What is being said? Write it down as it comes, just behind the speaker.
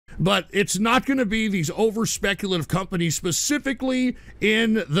But it's not going to be these over-speculative companies, specifically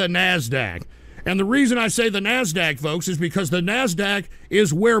in the NASDAQ. And the reason I say the NASDAQ, folks, is because the NASDAQ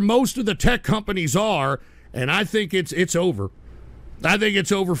is where most of the tech companies are, and I think it's over. I think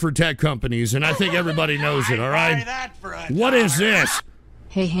it's over for tech companies, and I think everybody knows it, all right? What is this?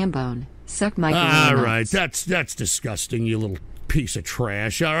 Hey, Hambone, suck my All right, that's disgusting, you little piece of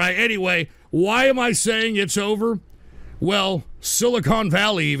trash. All right, anyway, why am I saying it's over? Well, Silicon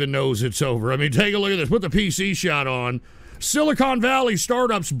Valley even knows it's over. I mean, take a look at this. Put the PC shot on. Silicon Valley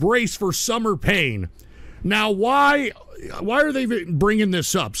startups brace for summer pain. Now, why are they bringing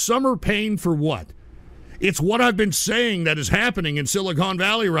this up? Summer pain for what? It's what I've been saying that is happening in Silicon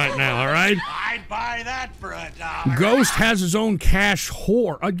Valley right now, all right? I'd buy that for $1. Ghost has his own cash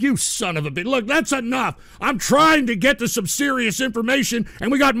whore. You son of a bitch. Look, that's enough. I'm trying to get to some serious information,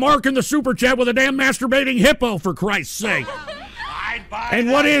 and we got Mark in the super chat with a damn masturbating hippo, for Christ's sake. I'd buy And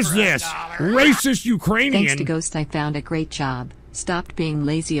that what is for this? $1. Racist Ukrainian. Thanks to Ghost, I found a great job. Stopped being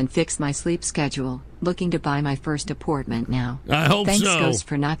lazy and fixed my sleep schedule. Looking to buy my first apartment now. I hope Thanks, so. Ghost,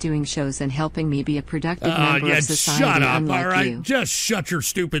 for not doing shows and helping me be a productive member of society. Shut up, unlike all right? you. Just shut your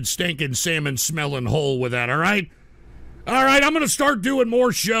stupid, stinking, salmon-smelling hole with that, all right? All right, I'm going to start doing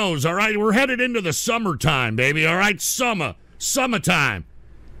more shows, all right? We're headed into the summertime, baby, all right? Summertime.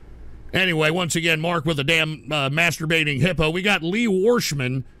 Anyway, once again, Mark with a damn masturbating hippo. We got Lee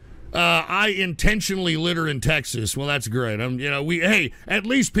Warshman. I intentionally litter in Texas. Well, that's great. Hey, at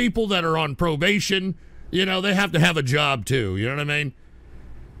least people that are on probation, they have to have a job too. You know what I mean?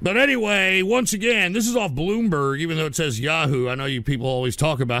 But anyway, once again, this is off Bloomberg, even though it says Yahoo. I know you people always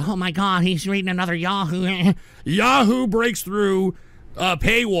talk about, oh my God, he's reading another Yahoo. Yahoo breaks through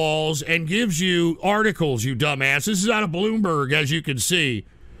paywalls and gives you articles, you dumbass. This is out of Bloomberg, as you can see.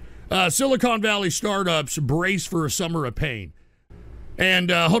 Silicon Valley startups brace for a summer of pain.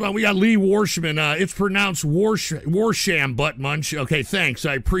 And hold on, we got Lee Warshman. It's pronounced Warsham Butt Munch. Okay, thanks.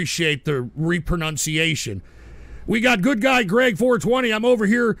 I appreciate the repronunciation. We got good guy Greg 420. I'm over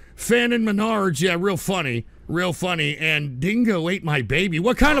here fanning Menards. Yeah, real funny. And Dingo ate my baby.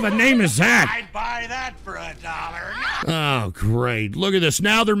 What kind of a name is that? I'd buy that for $1. Oh, great. Look at this.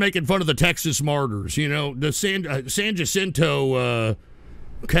 Now they're making fun of the Texas martyrs. The San Jacinto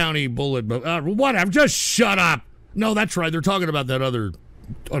County bullet. Whatever. Just shut up. No, that's right. They're talking about that other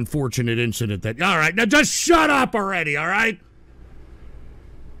unfortunate incident all right, now just shut up already, all right?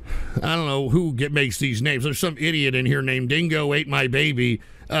 I don't know who makes these names. There's some idiot in here named Dingo Ate My Baby.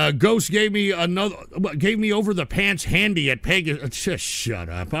 Ghost gave me over the pants handy at Pegasus. Just shut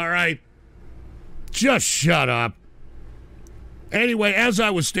up, all right? Just shut up. Anyway, as I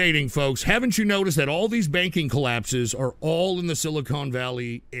was stating, folks, haven't you noticed that all these banking collapses are all in the Silicon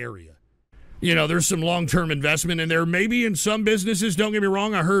Valley area? There's some long-term investment in there. Maybe in some businesses, don't get me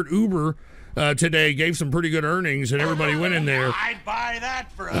wrong, I heard Uber today gave some pretty good earnings, and everybody went in there. I'd buy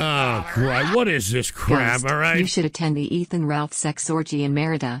that for $1. Oh, Christ. What is this crap, Ghost, all right? You should attend the Ethan Ralph sex orgy in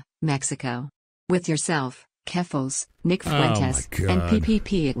Merida, Mexico. With yourself, Keffels, Nick Fuentes, and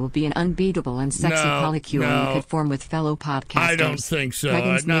PPP. It will be an unbeatable and sexy polycule you could form with fellow podcasters. I don't think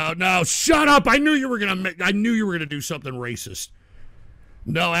so. No, shut up. I knew you were gonna do something racist.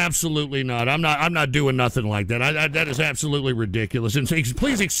 No, absolutely not. I'm not doing nothing like that. That is absolutely ridiculous. And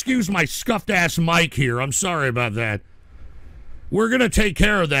please excuse my scuffed ass mic here. I'm sorry about that. We're going to take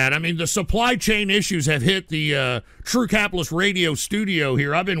care of that. I mean, the supply chain issues have hit the True Capitalist Radio studio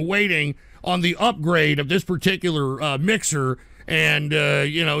here. I've been waiting on the upgrade of this particular mixer, and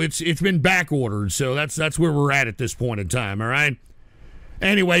it's been back ordered. So that's where we're at this point in time. All right.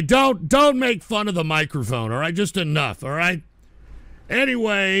 Anyway, don't make fun of the microphone. All right, just enough. All right.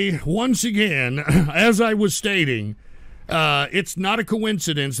 Anyway, once again, as I was stating, it's not a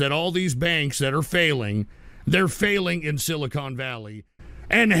coincidence that all these banks that are failing, they're failing in Silicon Valley.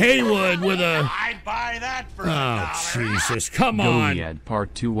 And Haywood with a... I'd buy that for $1. Oh, Jesus, come on. Goliad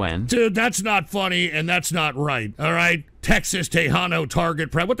Part 2 when? Dude, that's not funny, and that's not right, all right? Texas Tejano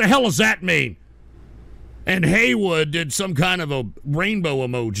Target Prep. What the hell does that mean? And Haywood did some kind of a rainbow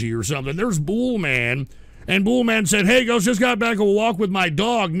emoji or something. There's Bullman. And Bullman said, hey, Ghost, just got back a walk with my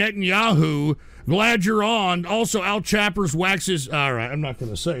dog, Netanyahu. Glad you're on. Also, Al Chappers waxes... All right, I'm not going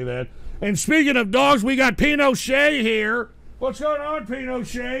to say that. And speaking of dogs, we got Pinochet here. What's going on,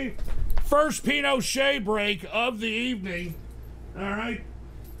 Pinochet? First Pinochet break of the evening. All right.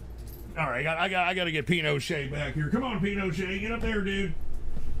 I got to get Pinochet back here. Come on, Pinochet. Get up there, dude.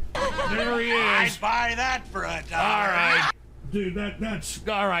 There he is. I'd buy that for $1. All right. Dude, that's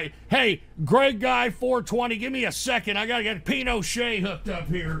all right. Hey, Greg Guy 420, give me a second. I gotta get Pinochet hooked up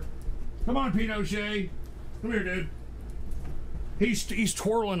here. Come on, Pinochet. Come here, dude. He's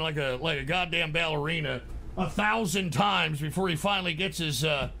twirling like a goddamn ballerina 1,000 times before he finally gets his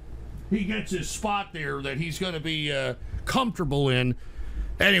spot there that he's going to be comfortable in.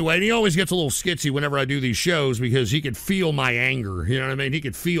 Anyway, and he always gets a little skitsy whenever I do these shows because he could feel my anger. You know what I mean? He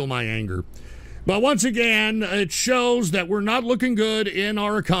could feel my anger. But once again, it shows that we're not looking good in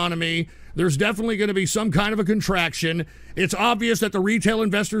our economy. There's definitely going to be some kind of a contraction. It's obvious that the retail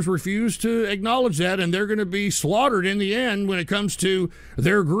investors refuse to acknowledge that, and they're going to be slaughtered in the end when it comes to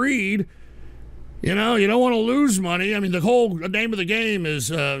their greed. You know, you don't want to lose money. I mean, the whole name of the game is,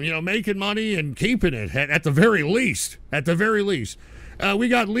 making money and keeping it at the very least. At the very least. We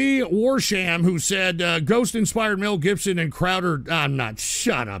got Lee Warsham, who said Ghost-inspired Mel Gibson and Crowder. I'm not.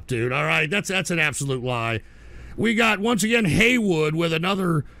 Shut up, dude. All right, that's an absolute lie. We got, once again, Haywood with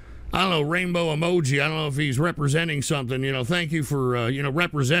another, I don't know, rainbow emoji. I don't know if he's representing something. You know, thank you for,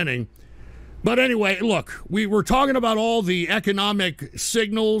 representing. But anyway, look, we were talking about all the economic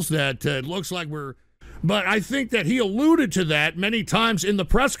signals that it looks like we're... But I think that he alluded to that many times in the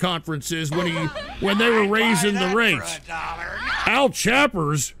press conferences when they were raising the rates. Al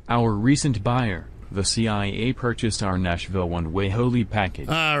Chappers. Our recent buyer, the CIA, purchased our Nashville one-way holy package.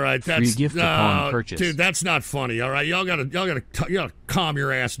 All right, that's free gift upon purchase. Dude, that's not funny. All right, y'all gotta calm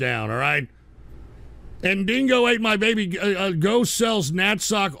your ass down. All right. And Dingo ate my baby. Ghost sells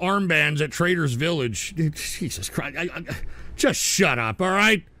Natsock armbands at Trader's Village. Dude, Jesus Christ! Just shut up. All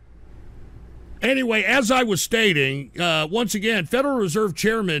right. Anyway, as I was stating, once again, Federal Reserve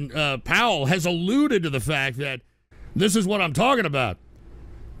Chairman Powell has alluded to the fact that this is what I'm talking about.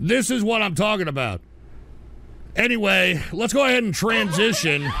 This is what I'm talking about. Anyway, let's go ahead and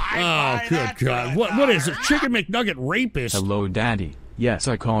transition. Oh, good God. What is it? Chicken McNugget rapist? Hello, Daddy. Yes,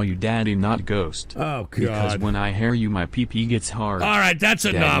 I call you Daddy, not Ghost. Oh, God. Because when I hear you, my pee-pee gets hard. All right, that's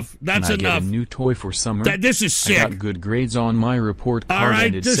Daddy, enough. That's can I enough. Get a new toy for summer. This is sick. I got good grades on my report card, all right,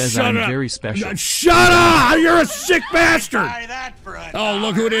 and it says I'm very special. Shut up! You're a sick bastard! Buy that for $1. Oh,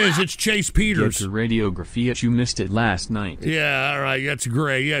 look who it is. It's Chase Peters. Get your radiography. You missed it last night. Yeah, all right. That's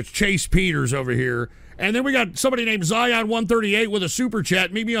great. Yeah, it's Chase Peters over here. And then we got somebody named Zion138 with a super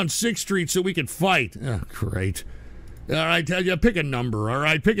chat. Meet me on 6th Street so we can fight. Oh, great. All right, pick a number, all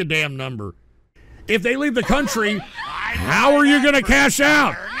right? Pick a damn number. If they leave the country, how are you going to cash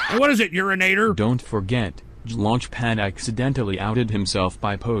out? And what is it, urinator? Don't forget, Launchpad accidentally outed himself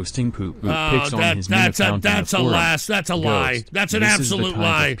by posting poop pics on his new account. That's a lie. That's an absolute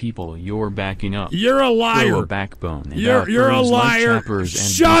lie. Of people you're backing up. You're a liar. Grow a backbone. You're a liar.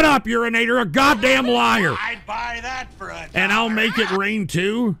 Shut up, urinator. A goddamn liar. I'd buy that for $1. And I'll make it rain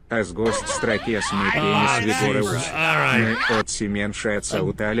too. As ghost строке мы перенесли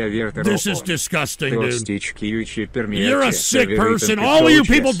This is disgusting, dude. You're You're a sick person. All of you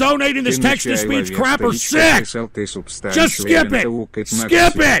people donating this text-to-speech crap are sick. Just skip it.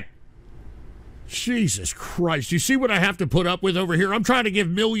 Skip it. Jesus Christ. You see what I have to put up with over here? I'm trying to give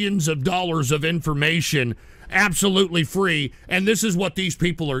millions of dollars of information absolutely free, and this is what these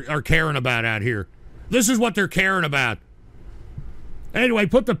people are caring about out here. This is what they're caring about. Anyway,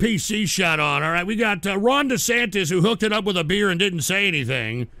 put the PC shot on, all right? We got Ron DeSantis, who hooked it up with a beer and didn't say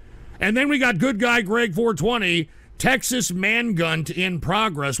anything. And then we got good guy Greg 420, Texas mangunt in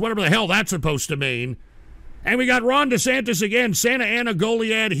progress, whatever the hell that's supposed to mean. And we got Ron DeSantis again, Santa Ana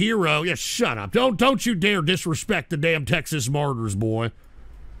Goliad hero. Yeah, shut up. Don't you dare disrespect the damn Texas martyrs, boy.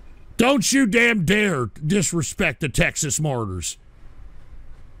 Don't you damn dare disrespect the Texas martyrs.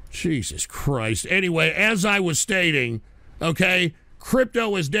 Jesus Christ. Anyway, as I was stating, okay,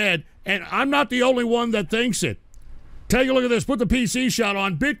 crypto is dead, and I'm not the only one that thinks it. Take a look at this. Put the PC shot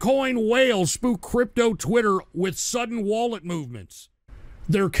on. Bitcoin whales spook crypto Twitter with sudden wallet movements.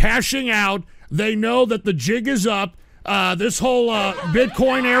 They're cashing out. They know that the jig is up. This whole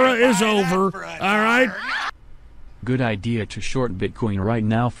Bitcoin era is over. All right? Good idea to short Bitcoin right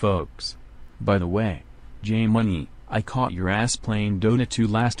now, folks. By the way, J Money, I caught your ass playing Dota 2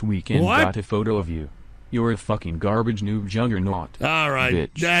 last week and got a photo of you. You're a fucking garbage noob juggernaut. All right.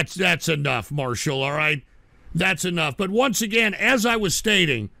 Bitch. That's enough, Marshall. All right? That's enough. But once again, as I was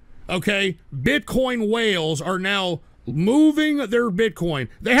stating, okay, Bitcoin whales are now moving their Bitcoin.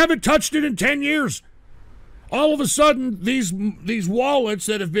 They haven't touched it in 10 years. All of a sudden, these wallets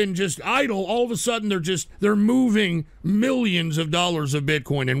that have been just idle, all of a sudden they're moving millions of dollars of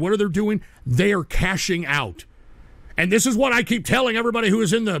Bitcoin. And what are they doing? They are cashing out. And this is what I keep telling everybody who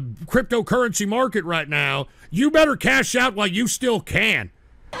is in the cryptocurrency market right now. You better cash out while you still can.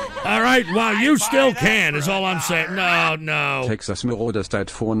 All right, while you still can is all I'm saying. No. Texas Marauders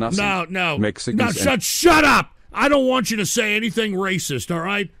for nothing. No. Mexicans Shut up. I don't want you to say anything racist, all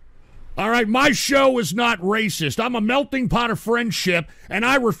right? All right, my show is not racist. I'm a melting pot of friendship, and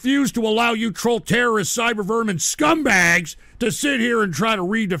I refuse to allow you troll terrorists, cyber vermin, scumbags to sit here and try to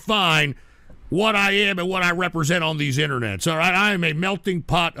redefine what I am and what I represent on these internets. All right, I am a melting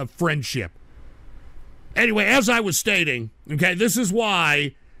pot of friendship. Anyway, as I was stating, okay, this is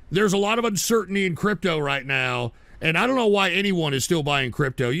why there's a lot of uncertainty in crypto right now, and I don't know why anyone is still buying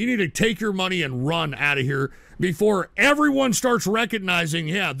crypto. You need to take your money and run out of here before everyone starts recognizing,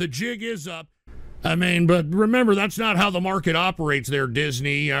 yeah, the jig is up. I mean, but remember, that's not how the market operates there,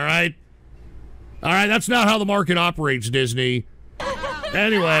 Disney, all right? All right, that's not how the market operates, Disney.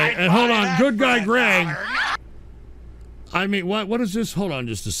 Anyway, and hold on, good guy Greg. I mean, what is this? Hold on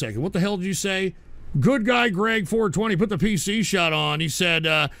just a second. What the hell did you say? Good guy Greg 420 put the PC shot on. He said,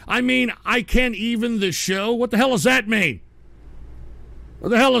 I mean, I can't even the show. What the hell does that mean? What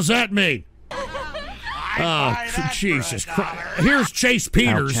the hell does that mean? Oh, Jesus Christ. Here's Chase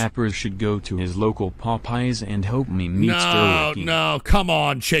Peters. Al Chappers should go to his local Popeyes and hope me meets Sterling. No, come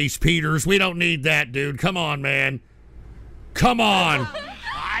on, Chase Peters. We don't need that, dude. Come on, man. Come on.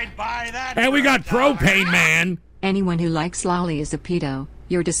 I'd buy that. And we got Propane Man. Anyone who likes lolly is a pedo.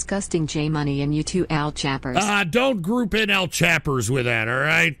 You're disgusting, J Money, and you too, Al Chappers. Don't group in Al Chappers with that, all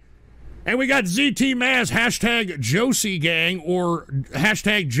right? And we got ZT Maz, hashtag Josie Gang, or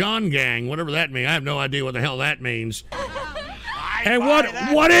hashtag John Gang, whatever that means. I have no idea what the hell that means. And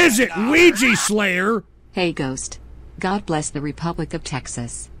what is it? Ouija Slayer? Hey, Ghost. God bless the Republic of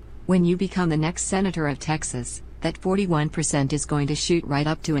Texas. When you become the next senator of Texas, that 41% is going to shoot right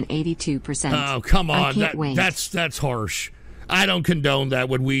up to an 82%. Oh, come on. I can't wait. That's harsh. I don't condone that,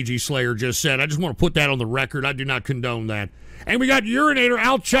 what Ouija Slayer just said. I just want to put that on the record. I do not condone that. And we got Urinator,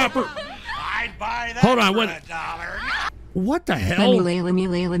 Al Chopper. I'd buy that. Hold on, for $1. What the hell?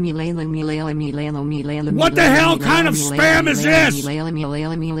 What the hell kind of spam is this?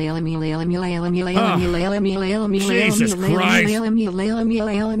 Jesus Christ.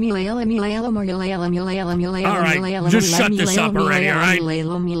 All right, just shut this up already, all right?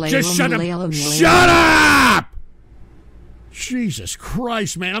 Just shut up. Shut up! Jesus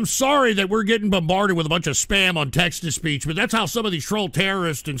Christ, man. I'm sorry that we're getting bombarded with a bunch of spam on text-to-speech, but that's how some of these troll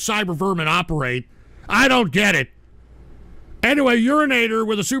terrorists and cyber vermin operate. I don't get it. Anyway, Urinator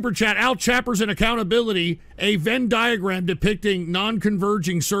with a super chat. Al Chappers and Accountability, a Venn diagram depicting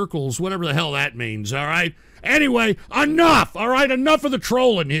non-converging circles, whatever the hell that means, all right? Anyway, enough, all right? Enough of the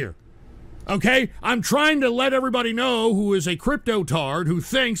trolling here. Okay? I'm trying to let everybody know who is a crypto-tard who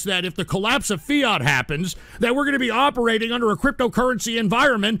thinks that if the collapse of fiat happens, that we're going to be operating under a cryptocurrency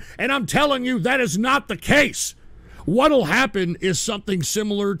environment, and I'm telling you that is not the case. What'll happen is something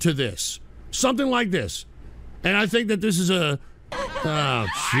similar to this. Something like this. And I think that this is a... Oh,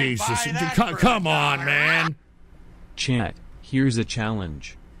 Jesus. Come on, man. Chat, here's a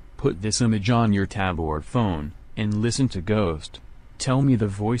challenge. Put this image on your tab or phone, and listen to Ghost. Tell me the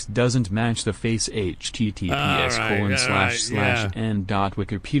voice doesn't match the face.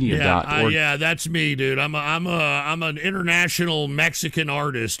 https://n.wikipedia.org. Yeah, that's me, dude. I'm an international Mexican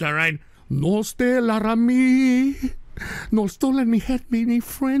artist, all right? No te la rami. No stolen mi head, mi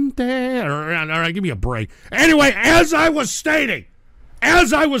frente. All right, give me a break. Anyway, as I was stating,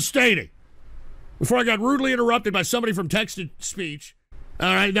 before I got rudely interrupted by somebody from text-to-speech,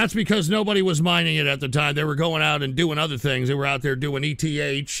 all right, that's because nobody was mining it at the time. They were going out and doing other things. They were out there doing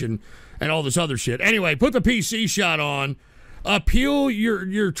ETH and all this other shit. Anyway, put the PC shot on. Appeal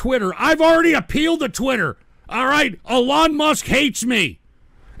your Twitter. I've already appealed to Twitter. All right, Elon Musk hates me.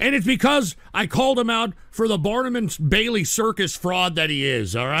 And it's because I called him out for the Barnum and Bailey circus fraud that he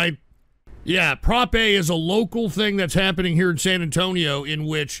is, all right? Yeah, Prop A is a local thing that's happening here in San Antonio in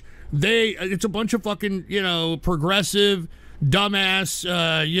which it's a bunch of fucking, progressive, dumbass,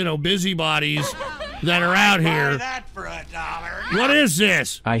 busybodies that are out here. Buy that for $1. What is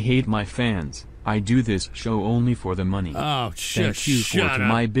this? I hate my fans. I do this show only for the money. Oh, Thank you shut to up.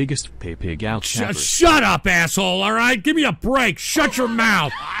 my biggest pig Al Chappers. Shut up, asshole, all right? Give me a break. Shut your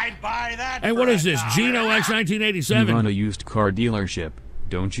mouth. I'd buy that And for what is this? $1. Geno X 1987? You run a used car dealership,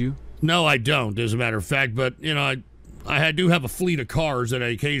 don't you? No, I don't, as a matter of fact, but, I do have a fleet of cars that I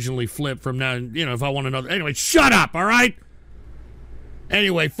occasionally flip from now, if I want another. Anyway, shut up, all right?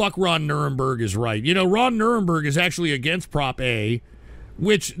 Anyway, fuck Ron Nuremberg is right. Ron Nuremberg is actually against Prop A,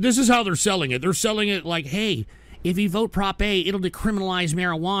 which this is how they're selling it. They're selling it like, hey, if you vote Prop A, it'll decriminalize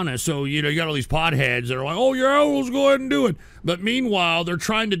marijuana. So, you got all these potheads that are like, oh, yeah, let's go ahead and do it. But meanwhile, they're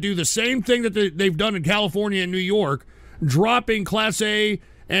trying to do the same thing that they've done in California and New York, dropping Class A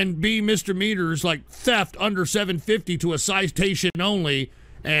and B misdemeanors like theft under $750 to a citation only.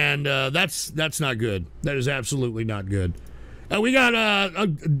 And that's not good. That is absolutely not good. We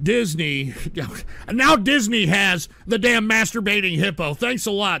got Disney. Now Disney has the damn masturbating hippo. Thanks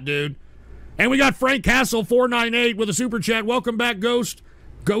a lot, dude. And we got Frank Castle 498 with a super chat. Welcome back, Ghost.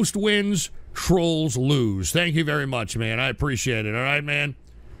 Ghost wins, trolls lose. Thank you very much, man. I appreciate it. All right, man.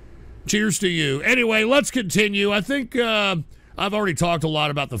 Cheers to you. Anyway, let's continue. I think I've already talked a lot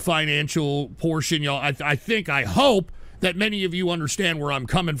about the financial portion, y'all. I hope that many of you understand where I'm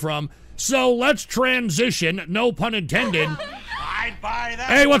coming from. So let's transition, no pun intended. I'd buy that.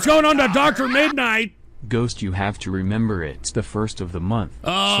 Hey, what's going on to Dr. Midnight? Ghost, you have to remember it's the first of the month.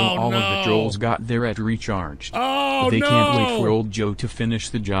 Oh, so all no. of the trolls got their at recharged. Oh, they no. can't wait for old Joe to finish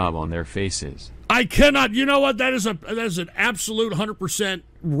the job on their faces. I cannot. You know what? That is an absolute 100%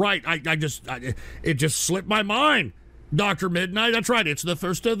 right. It just slipped my mind. Dr. Midnight, that's right. It's the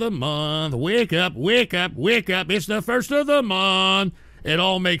first of the month. Wake up, wake up, wake up. It's the first of the month. It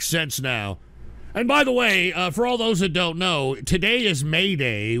all makes sense now. And by the way, for all those that don't know, today is May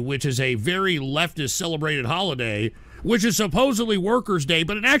Day, which is a very leftist celebrated holiday, which is supposedly Workers' Day.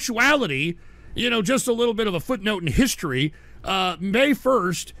 But in actuality, just a little bit of a footnote in history, May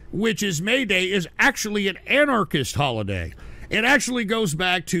 1st, which is May Day, is actually an anarchist holiday. It actually goes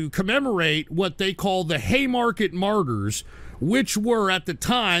back to commemorate what they call the Haymarket Martyrs, which were, at the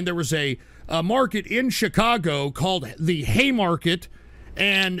time, there was a market in Chicago called the Haymarket.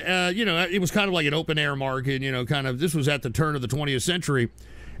 And, it was kind of like an open-air market, this was at the turn of the 20th century.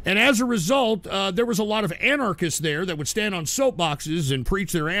 And as a result, there was a lot of anarchists there that would stand on soapboxes and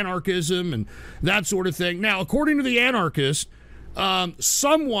preach their anarchism and that sort of thing. Now, according to the anarchists,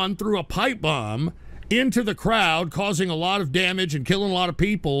 someone threw a pipe bomb into the crowd, causing a lot of damage and killing a lot of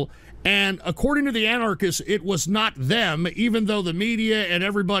people. And according to the anarchists, it was not them, even though the media and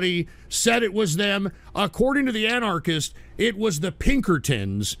everybody said it was them. According to the anarchists, it was the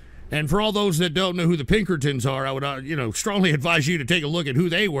Pinkertons. And for all those that don't know who the Pinkertons are, I would, strongly advise you to take a look at who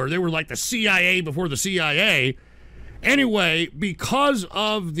they were. They were like the CIA before the CIA. Anyway, because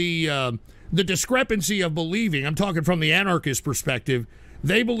of the discrepancy of believing, I'm talking from the anarchist perspective,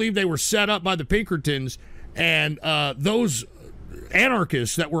 they believe they were set up by the Pinkertons, and those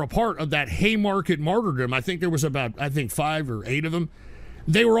anarchists that were a part of that Haymarket martyrdom, I think there was about 5 or 8 of them,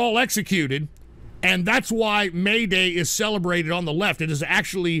 they were all executed. And that's why May Day is celebrated on the left. It is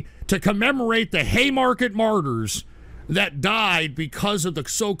actually to commemorate the Haymarket martyrs that died because of the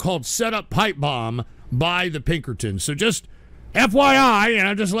so-called set-up pipe bomb by the Pinkertons. So just FYI, and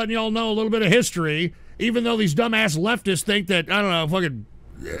I'm just letting y'all know a little bit of history, even though these dumbass leftists think that, I don't know, fucking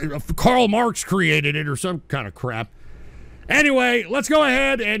Karl Marx created it or some kind of crap. Anyway, let's go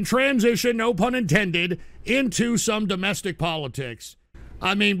ahead and transition, no pun intended, into some domestic politics.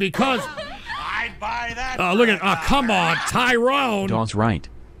 I mean, because... I'd buy that. Oh, look at... Oh, come on, Tyrone. That's right.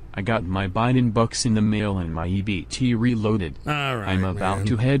 I got my Biden bucks in the mail and my EBT reloaded. All right, I'm about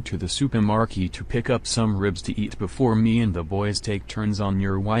to head to the supermarket to pick up some ribs to eat before me and the boys take turns on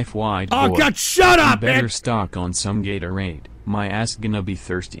your wife, white boy. Oh, God, shut up, you better man. stock on some Gatorade. My ass gonna be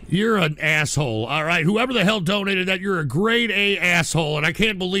thirsty. You're an asshole, all right? Whoever the hell donated that, you're a grade A asshole, and I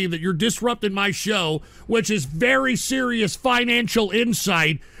can't believe that you're disrupting my show, which is very serious financial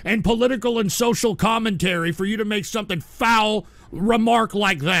insight and political and social commentary, for you to make something foul remark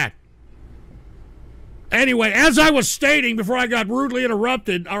like that. Anyway, as I was stating before I got rudely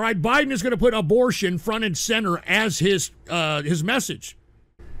interrupted, all right, Biden is going to put abortion front and center as his message.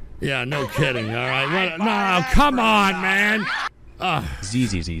 Yeah, no kidding, all right? No, come on, man. All right,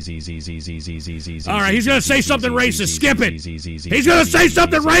 he's going to say something racist. Skip it. He's going to say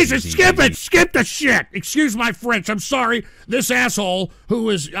something racist. Skip it. Skip the shit. Excuse my French. I'm sorry. This asshole, who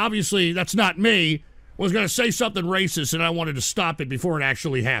is obviously, that's not me, was going to say something racist, and I wanted to stop it before it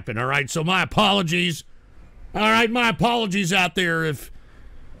actually happened, all right? So my apologies. All right, my apologies out there if,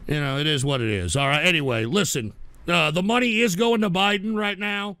 it is what it is. All right, anyway, listen. The money is going to Biden right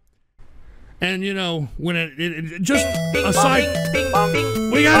now. And, when it just aside,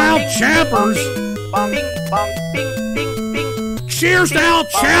 we got Al Chappers. Cheers to Al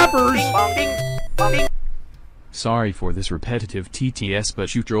Chappers. Sorry for this repetitive TTS,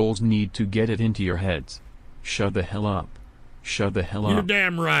 but you trolls need to get it into your heads. Shut the hell up. Shut the hell up. You're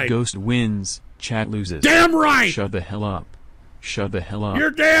damn right. Ghost wins, chat loses. Damn right. Shut the hell up. Shut the hell up. You're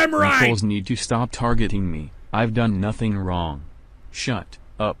damn right. You trolls need to stop targeting me. I've done nothing wrong. Shut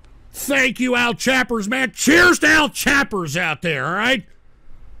up. Thank you, Al Chappers, man. Cheers to Al Chappers out there, all right?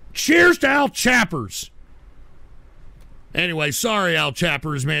 Cheers to Al Chappers. Anyway, sorry, Al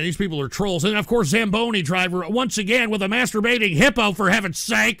Chappers, man. These people are trolls. And, of course, Zamboni driver, once again, with a masturbating hippo, for heaven's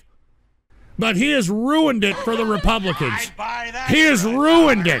sake. But he has ruined it for the Republicans. I'd buy that. He has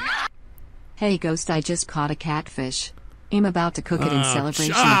ruined it. Hey, Ghost, I just caught a catfish. I'm about to cook it in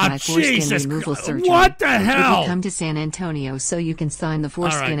celebration of my foreskin removal surgery. What the hell? We will come to San Antonio so you can sign the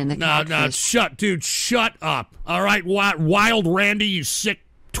foreskin in the cockfish. No, shut up. All right, Wild Randy, you sick,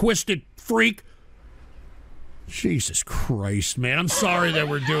 twisted freak. Jesus Christ, man. I'm sorry that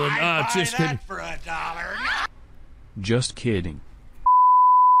we're doing... just kidding. For $1. Just kidding.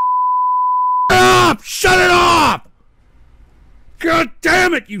 Stop! Shut it off! God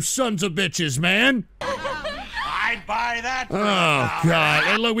damn it, you sons of bitches, man. I'd buy that for $1. God.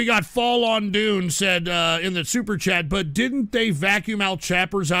 And look, we got Fall on Dune said in the super chat, but didn't they vacuum out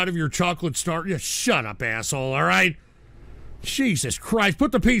chappers out of your chocolate star? Yeah, shut up, asshole, all right? Jesus Christ,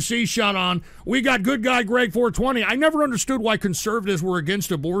 put the PC shot on. We got good guy Greg 420. I never understood why conservatives were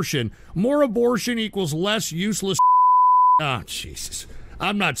against abortion. More abortion equals less useless. Oh, Jesus.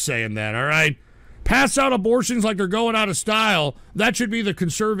 I'm not saying that, all right? Pass out abortions like they're going out of style. That should be the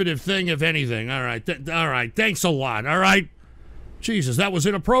conservative thing, if anything. All right, all right. Thanks a lot, all right? Jesus, that was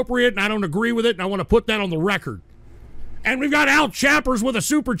inappropriate, and I don't agree with it, and I want to put that on the record. And we've got Al Chappers with a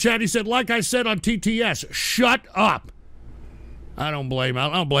super chat. He said, like I said on TTS, shut up. I don't blame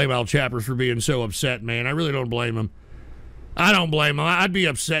Al Chappers for being so upset, man. I really don't blame him. I don't blame him. I'd be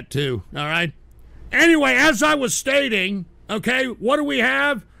upset, too, all right? Anyway, as I was stating, okay, what do we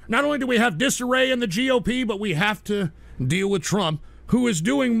have? Not only do we have disarray in the GOP, but we have to deal with Trump, who is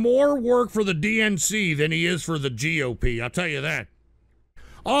doing more work for the DNC than he is for the GOP. I'll tell you that.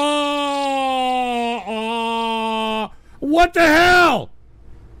 What the hell?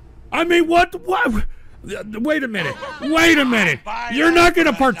 I mean, what? Wait a minute. You're not going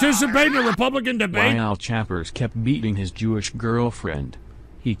to participate in a Republican debate? Al Chappers kept beating his Jewish girlfriend.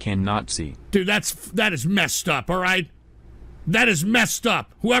 He cannot see. Dude, that is messed up, all right? That is messed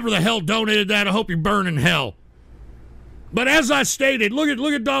up. Whoever the hell donated that, I hope you burn in hell. But as I stated, look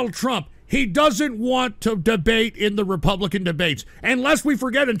at Donald Trump. He doesn't want to debate in the Republican debates. And lest we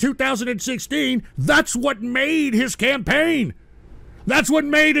forget, in 2016, that's what made his campaign. That's what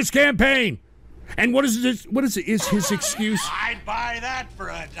made his campaign. And what is his excuse? I'd buy that for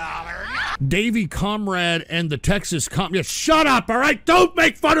 $1. Davy Comrade and the Texas Yeah, shut up, all right? Don't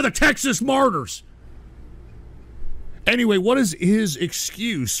make fun of the Texas martyrs. Anyway, what is his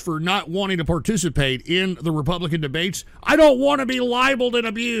excuse for not wanting to participate in the Republican debates? I don't want to be libeled and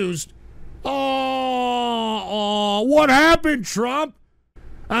abused. Oh, what happened, Trump?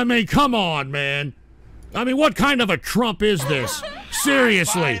 I mean, come on, man. I mean, what kind of a Trump is this?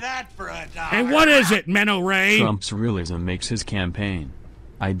 Seriously. I'd buy that for $1. And what is it, Menno Ray? Trump's realism makes his campaign.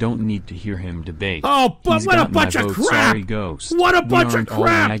 I don't need to hear him debate. Oh, but what a bunch of crap! Sorry, Ghost. What a bunch of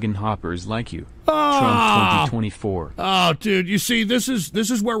crap! All wagon hoppers like you. Trump 2024. Oh, dude, you see, this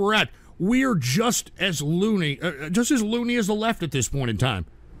is where we're at. We are just as loony as the left at this point in time.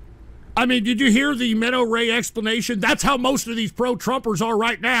 I mean, did you hear the Menno Ray explanation? That's how most of these pro-Trumpers are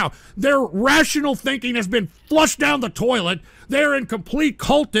right now. Their rational thinking has been flushed down the toilet. They're in complete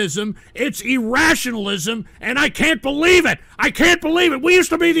cultism. It's irrationalism, and I can't believe it. I can't believe it. We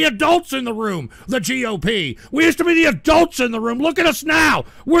used to be the adults in the room, the GOP. We used to be the adults in the room. Look at us now.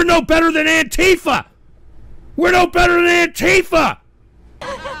 We're no better than Antifa. We're no better than Antifa.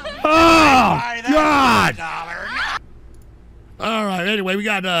 Oh, God. All right, anyway, we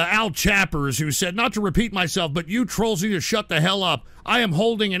got Al Chappers, who said, not to repeat myself, but you trolls need to shut the hell up. I am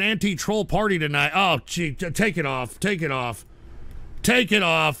holding an anti-troll party tonight. Oh, gee, take it off. Take it off. Take it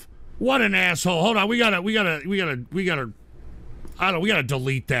off. What an asshole. Hold on, we gotta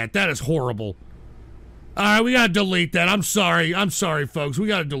delete that. That is horrible. All right, we gotta delete that. I'm sorry, folks. We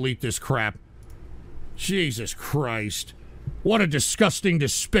gotta delete this crap. Jesus Christ. What a disgusting,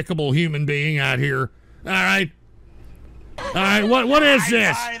 despicable human being out here. All right. All right, what is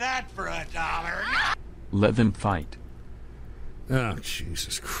this? I'd buy that for $1. Let them fight. Oh,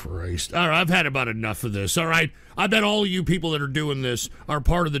 Jesus Christ. All right, I've had about enough of this, all right? I bet all of you people that are doing this are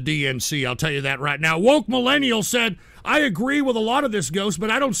part of the DNC. I'll tell you that right now. Woke Millennial said, I agree with a lot of this, Ghost,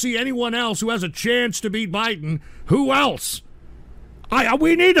 but I don't see anyone else who has a chance to beat Biden. Who else?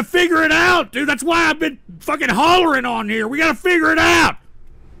 We need to figure it out, dude. That's why I've been fucking hollering on here. We got to figure it out.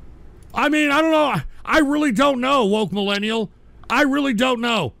 I mean, I don't know. I really don't know, Woke Millennial. I really don't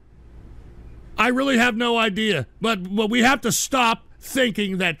know. I really have no idea. But we have to stop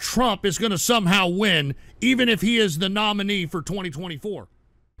thinking that Trump is going to somehow win, even if he is the nominee for 2024.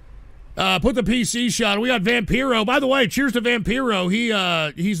 Put the PC shot. We got Vampiro. By the way, cheers to Vampiro.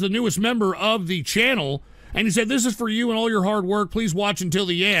 He's the newest member of the channel, and he said, this is for you and all your hard work. Please watch until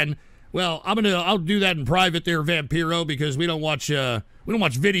the end. Well, I'll do that in private there, Vampiro, because we don't watch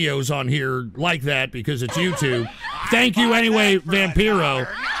videos on here like that because it's YouTube. Thank you anyway, Vampiro.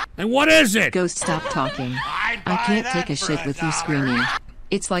 And what is it? Ghost, stop talking. I'm I can't take a shit with you screaming.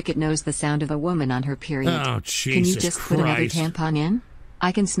 It's like it knows the sound of a woman on her period. Oh, Jesus Can you just put another Christ. tampon in?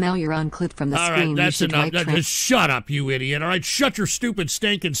 I can smell your own clit from the All screen. right, that's you should enough. wipe Just shut up, you idiot. All right, shut your stupid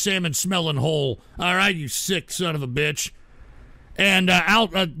stinking salmon-smelling hole. All right, you sick son of a bitch. And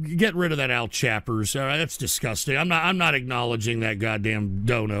get rid of that Al Chappers. All right, that's disgusting. I'm not acknowledging that goddamn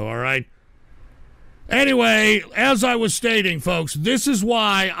dono. All right. Anyway, as I was stating, folks, this is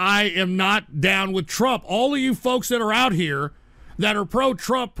why I am not down with Trump. All of you folks that are out here that are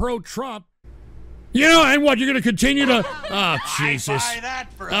pro-Trump, you know, and what, you're going to continue to... Oh, Jesus.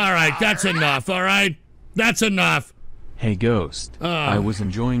 All right, that's enough, all right? That's enough. Hey, Ghost. I was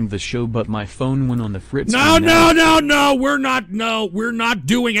enjoying the show, but my phone went on the fritz. No, we're not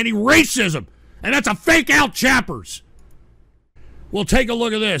doing any racism. And that's a fake Al Chappers. Well, take a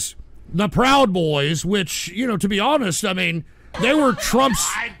look at this. The Proud Boys, which, you know, to be honest, I mean, they were Trump's...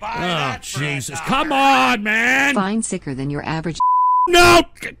 Oh, Jesus. Come on, man. Fine, sicker than your average... No!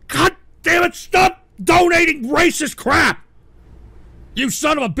 God damn it, stop donating racist crap! You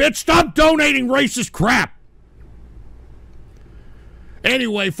son of a bitch, stop donating racist crap!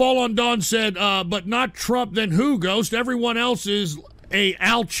 Anyway, Fall on Dawn said, but not Trump, then who, Ghost? Everyone else is a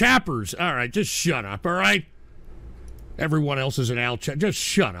Al Chappers. All right, just shut up, all right? Everyone else is an Al Chappers. Just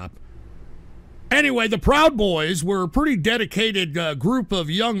shut up. Anyway, the Proud Boys were a pretty dedicated group of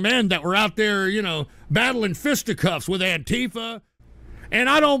young men that were out there, you know, battling fisticuffs with Antifa. And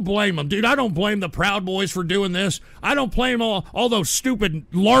I don't blame them, dude. I don't blame the Proud Boys for doing this. I don't blame all those stupid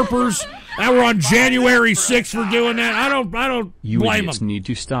LARPers that were on January 6th for doing that. I don't you blame idiots them. Need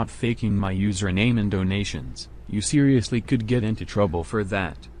to stop faking my username and donations. You seriously could get into trouble for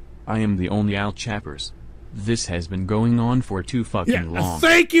that. I am the only Al Chappers. This has been going on for too fucking long.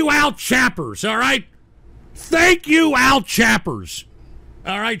 Thank you, Al Chappers, all right? Thank you, Al Chappers.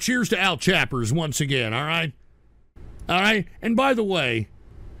 All right, cheers to Al Chappers once again, all right? All right, and by the way,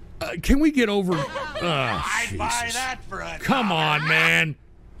 can we get over... I'd buy that for $1. Come on, man.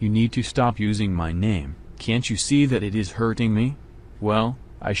 You need to stop using my name. Can't you see that it is hurting me? Well,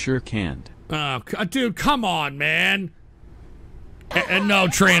 I sure can't. Dude, come on, man. And no,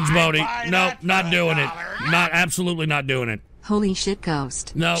 Trans Modi. No, not doing it. Absolutely not doing it. Holy shit,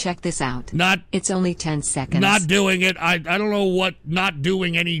 Ghost. No. Check this out. Not... It's only 10 seconds. Not doing it. I don't know what not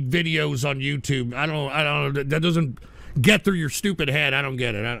doing any videos on YouTube. I don't know. That doesn't get through your stupid head. I don't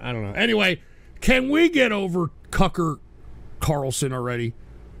get it. I don't know. Anyway, can we get over Tucker Carlson already?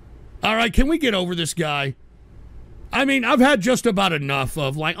 All right, can we get over this guy? I mean, I've had just about enough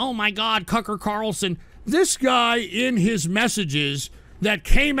of like, oh my God, Tucker Carlson. This guy in his messages that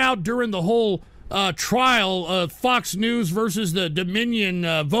came out during the whole trial of Fox News versus the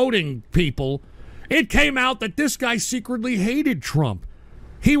Dominion voting people, it came out that this guy secretly hated Trump.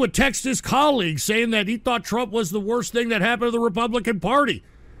 He would text his colleagues saying that he thought Trump was the worst thing that happened to the Republican Party.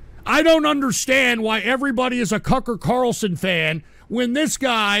 I don't understand why everybody is a Tucker Carlson fan when this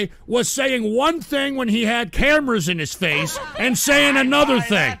guy was saying one thing when he had cameras in his face and saying another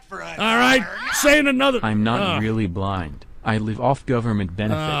thing. All right? Saying another... I'm not really blind. I live off government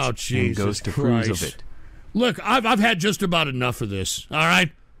benefits and goes to cruise of it. Look, I've had just about enough of this, all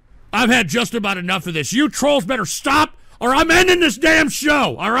right? I've had just about enough of this. You trolls better stop or I'm ending this damn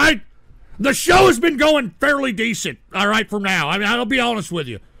show, all right? The show has been going fairly decent, all right, for now. I mean, I'll be honest with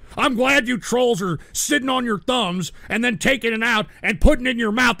you. I'm glad you trolls are sitting on your thumbs and then taking it out and putting it in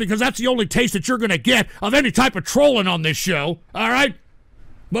your mouth because that's the only taste that you're going to get of any type of trolling on this show, all right?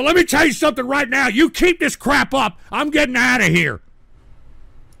 But let me tell you something right now. You keep this crap up, I'm getting out of here.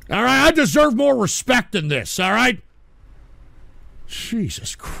 All right? I deserve more respect than this, all right?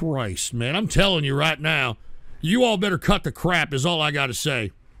 Jesus Christ, man. I'm telling you right now, you all better cut the crap is all I got to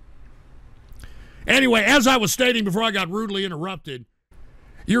say. Anyway, as I was stating before I got rudely interrupted,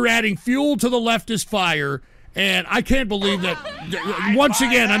 you're adding fuel to the leftist fire, and I can't believe that, once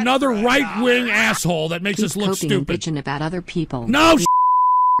again, another right-wing asshole that makes us look stupid. And bitching about other people. No,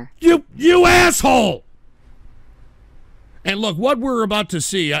 you asshole! And look, what we're about to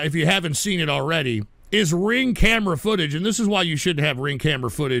see, if you haven't seen it already, is Ring camera footage, and this is why you shouldn't have Ring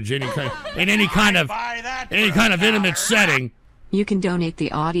camera footage in any kind of intimate setting. You can donate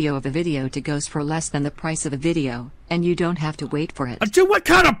the audio of a video to Ghost for less than the price of a video, and you don't have to wait for it. Dude, what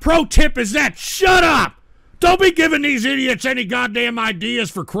kind of pro tip is that? Shut up! Don't be giving these idiots any goddamn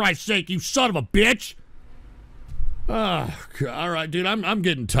ideas, for Christ's sake, you son of a bitch! Oh, all right, dude, I'm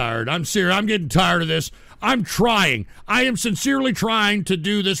getting tired. I'm serious. I'm getting tired of this. I'm trying. I am sincerely trying to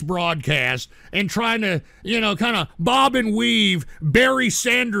do this broadcast and trying to, kind of bob and weave Barry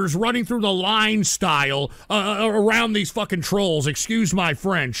Sanders running through the line style around these fucking trolls. Excuse my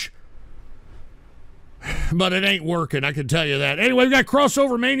French. But it ain't working, I can tell you that. Anyway, we got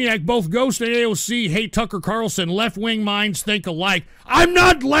Crossover Maniac. Both Ghost and AOC hate Tucker Carlson. Left-wing minds think alike. I'm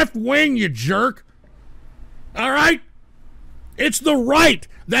not left-wing, you jerk. All right? It's the right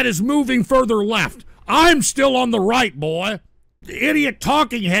that is moving further left. I'm still on the right, boy. The idiot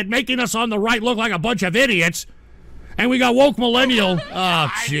talking head making us on the right look like a bunch of idiots. And we got woke millennial.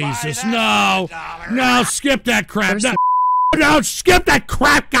 Oh, Jesus. No. No, skip that crap. No, skip that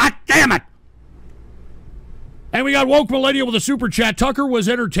crap. God damn it. And we got woke millennial with a super chat. Tucker was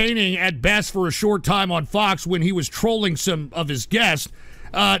entertaining at best for a short time on Fox when he was trolling some of his guests.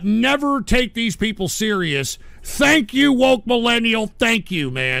 Never take these people serious. Thank you, woke millennial. Thank you,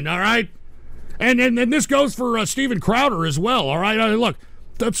 man. All right? And this goes for Steven Crowder as well. All right? Look,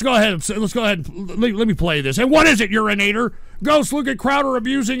 let's go ahead. Let me play this. And what is it, urinator? Ghost, look at Crowder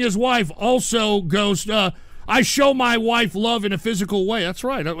abusing his wife. Also, Ghost, I show my wife love in a physical way. That's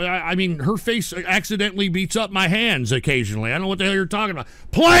right. I mean, her face accidentally beats up my hands occasionally. I don't know what the hell you're talking about.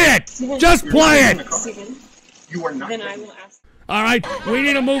 Play it! Just play it! You are not. Then I will ask. All right, we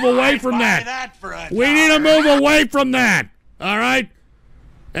need to move away from that. We need to move away from that. All right?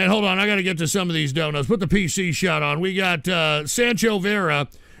 And hold on, I got to get to some of these donuts. Put the PC shot on. We got Sancho Vera.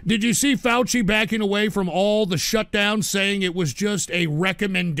 Did you see Fauci backing away from all the shutdowns, saying it was just a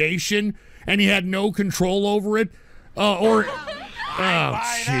recommendation and he had no control over it? Oh,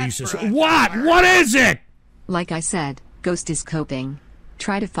 Jesus. What? What is it? Like I said, Ghost is coping.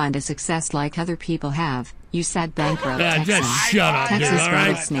 Try to find a success like other people have. You said bankrupt Texan. Just shut up, Texas dude, all right?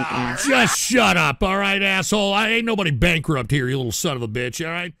 rattlesnake ass. Just shut up, all right, asshole? I ain't nobody bankrupt here, you little son of a bitch,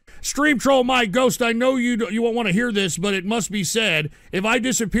 all right? Stream troll my Ghost, I know you won't want to hear this, but it must be said. If I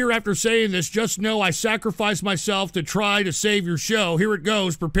disappear after saying this, just know I sacrificed myself to try to save your show. Here it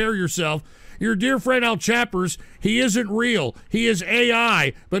goes. Prepare yourself. Your dear friend Al Chappers, he isn't real. He is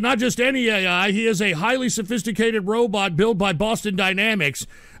AI, but not just any AI. He is a highly sophisticated robot built by Boston Dynamics,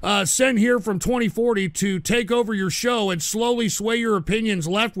 sent here from 2040 to take over your show and slowly sway your opinions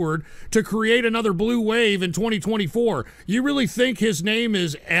leftward to create another blue wave in 2024. You really think his name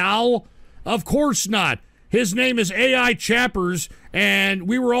is Al? Of course not. His name is AI Chappers, and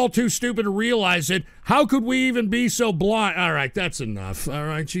we were all too stupid to realize it. How could we even be so blind? All right, that's enough. All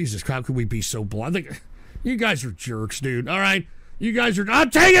right, Jesus, how could we be so blind? You guys are jerks, dude. All right, you guys are.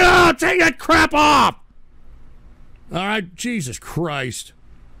 Take it off. Take that crap off. All right, Jesus Christ.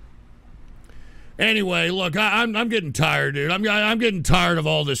 Anyway, look, I'm getting tired, dude. I'm getting tired of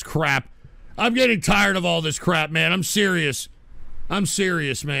all this crap. I'm getting tired of all this crap, man. I'm serious. I'm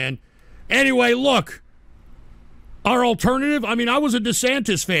serious, man. Anyway, look. Our alternative, I mean, I was a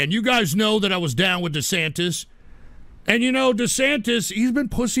DeSantis fan. You guys know that I was down with DeSantis. And, you know, DeSantis, he's been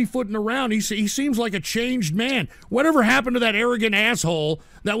pussyfooting around. He seems like a changed man. Whatever happened to that arrogant asshole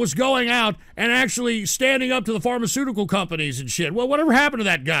that was going out and actually standing up to the pharmaceutical companies and shit? Well, whatever happened to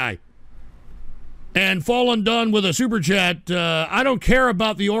that guy? And Fallen Done with a super chat. I don't care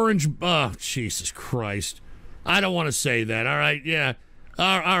about the orange. Oh, Jesus Christ. I don't want to say that. All right. Yeah.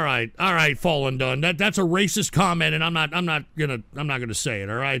 All right, Fallen Done. That's a racist comment, and I'm not gonna say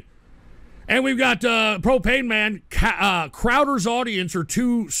it. All right. And we've got Propane Man. Crowder's audience are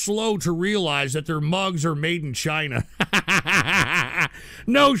too slow to realize that their mugs are made in China.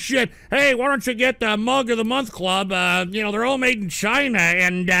 No shit. Hey, why don't you get the Mug of the Month Club? You know, they're all made in China,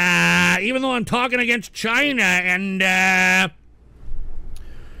 and even though I'm talking against China, and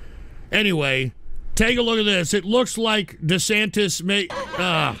anyway. Take a look at this. It looks like DeSantis may.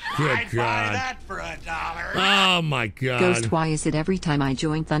 Oh, good I'd God. buy that for $1. Oh, my God. Ghost, why is it every time I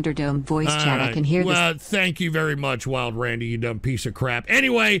join Thunderdome voice chat I can hear well, this? Thank you very much, Wild Randy, you dumb piece of crap.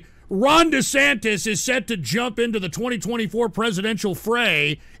 Anyway, Ron DeSantis is set to jump into the 2024 presidential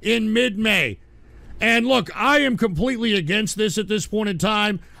fray in mid-May. And look, I am completely against this at this point in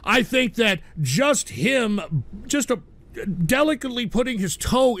time. I think that just delicately putting his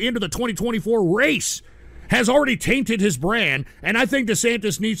toe into the 2024 race has already tainted his brand, and I think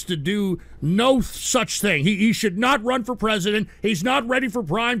DeSantis needs to do no such thing. He should not run for president. He's not ready for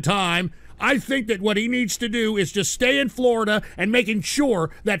prime time. I think that what he needs to do is just stay in Florida and making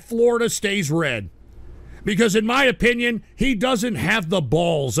sure that Florida stays red. Because in my opinion, he doesn't have the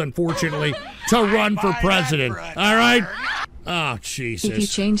balls, unfortunately, to run for president. All right? Oh, Jesus. If you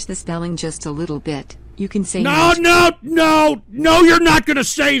change the spelling just a little bit, you can say No, you're not going to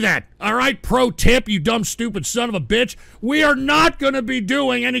say that. All right, pro tip, you dumb, stupid son of a bitch. We are not going to be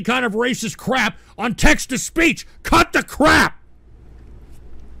doing any kind of racist crap on text-to-speech. Cut the crap.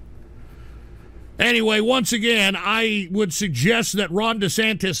 Anyway, once again, I would suggest that Ron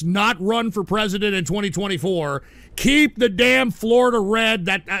DeSantis not run for president in 2024. Keep the damn Florida red.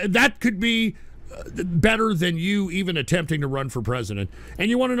 That could be better than you even attempting to run for president. And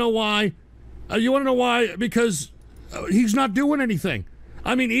you want to know why? Because he's not doing anything.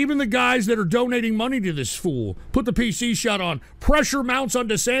 I mean, even the guys that are donating money to this fool, put the PC shot on, pressure mounts on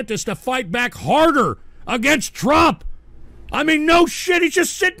DeSantis to fight back harder against Trump. I mean, no shit, he's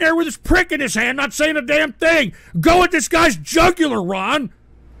just sitting there with his prick in his hand, not saying a damn thing. Go at this guy's jugular, Ron.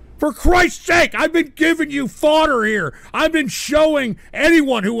 For Christ's sake, I've been giving you fodder here. I've been showing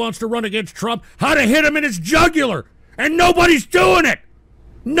anyone who wants to run against Trump how to hit him in his jugular. And nobody's doing it.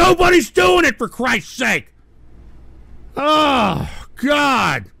 Nobody's doing it, for Christ's sake. Oh,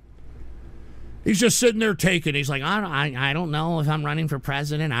 God. He's just sitting there taking. He's like, I don't know if I'm running for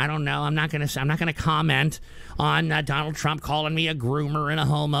president. I don't know. I'm not gonna comment on Donald Trump calling me a groomer and a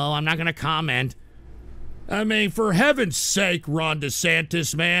homo. I'm not gonna comment. I mean, for heaven's sake, Ron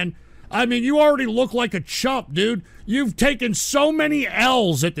DeSantis, man. I mean, you already look like a chump, dude. You've taken so many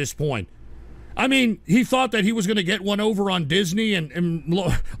L's at this point. I mean, he thought that he was going to get one over on Disney, and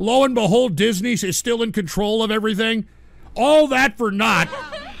lo and behold, Disney is still in control of everything. All that for naught.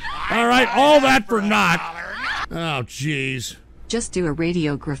 All right, all that for naught. Oh, jeez. Just do a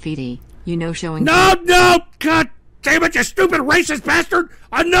radio graffiti, showing... No! God damn it, you stupid racist bastard!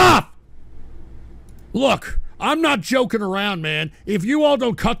 Enough! Look, I'm not joking around, man. If you all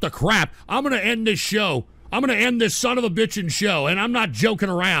don't cut the crap, I'm going to end this show. I'm going to end this son of a bitchin' show, and I'm not joking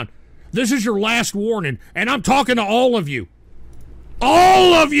around. This is your last warning, and I'm talking to all of you.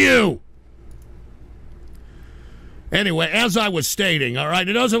 All of you! Anyway, as I was stating, all right,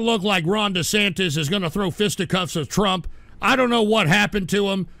 it doesn't look like Ron DeSantis is going to throw fisticuffs at Trump. I don't know what happened to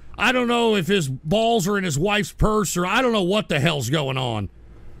him. I don't know if his balls are in his wife's purse, or I don't know what the hell's going on.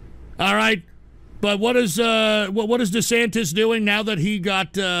 All right? But what is DeSantis doing now that he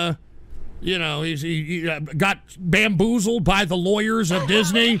got, he got bamboozled by the lawyers of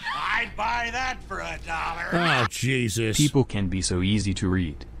Disney? I'd buy that for $1. Oh, Jesus. People can be so easy to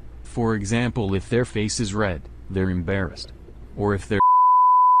read. For example, if their face is red, they're embarrassed. Or if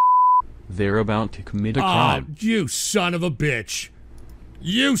they're about to commit a crime. Oh, you son of a bitch.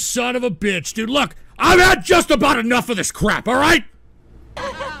 You son of a bitch, dude. Look, I've had just about enough of this crap, all right?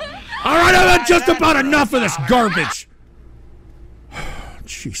 All right, I've had just about enough of this garbage.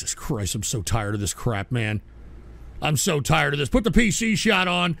 Jesus Christ, I'm so tired of this crap, man. I'm so tired of this. Put the PC shot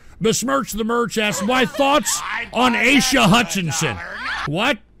on. Besmirch the merch asks, my thoughts on Aisha Hutchinson.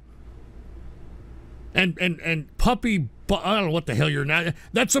 What? And puppy, I don't know what the hell you're not.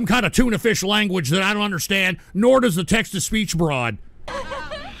 That's some kind of tuna fish language that I don't understand, nor does the text-to-speech broad.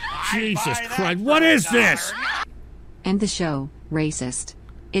 Jesus Christ, what is this? End the show, racist.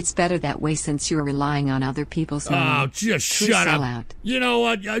 It's better that way since you're relying on other people's money. Oh, just True shut up. sellout. You know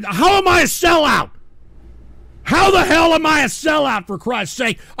what? How am I a sellout? How the hell am I a sellout, for Christ's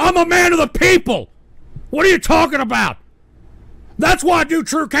sake? I'm a man of the people. What are you talking about? That's why I do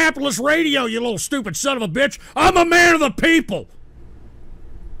True Capitalist Radio, you little stupid son of a bitch. I'm a man of the people.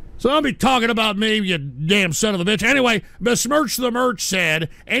 So don't be talking about me, you damn son of a bitch. Anyway, Besmirch the Merch said,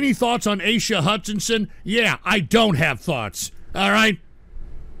 any thoughts on Aisha Hutchinson? Yeah, I don't have thoughts. All right?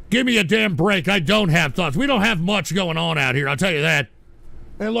 Give me a damn break. I don't have thoughts. We don't have much going on out here, I'll tell you that.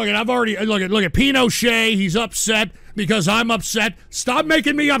 And look, look at Pinochet. He's upset because I'm upset. Stop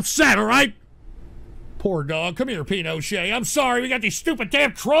making me upset, all right? Poor dog. Come here, Pinochet. I'm sorry. We got these stupid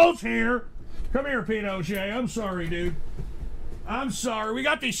damn trolls here. Come here, Pinochet. I'm sorry, dude. I'm sorry. We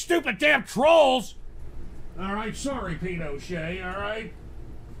got these stupid damn trolls. All right. Sorry, Pinochet. All right.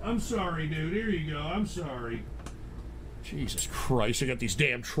 I'm sorry, dude. Here you go. I'm sorry. Jesus Christ. I got these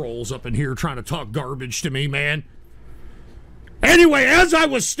damn trolls up in here trying to talk garbage to me, man. Anyway, as I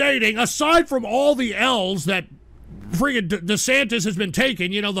was stating, aside from all the L's that friggin' DeSantis has been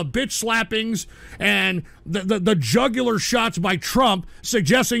taking, you know, the bitch slappings and the jugular shots by Trump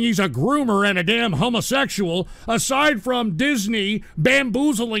suggesting he's a groomer and a damn homosexual, aside from Disney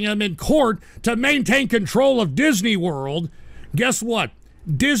bamboozling him in court to maintain control of Disney World, guess what?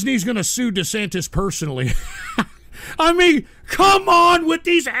 Disney's gonna sue DeSantis personally. I mean, come on with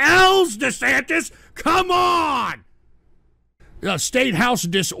these L's, DeSantis! Come on! State House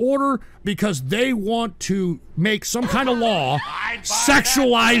disorder because they want to make some kind of law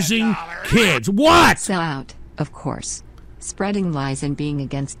sexualizing kids. What? Sell out, of course. Spreading lies and being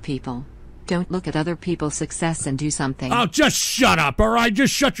against people. Don't look at other people's success and do something. Oh, just shut up, all right?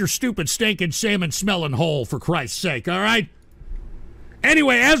 Just shut your stupid stinking salmon-smelling hole, for Christ's sake, all right?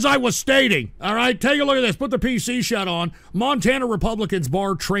 Anyway, as I was stating, all right, take a look at this. Put the PC shot on. Montana Republicans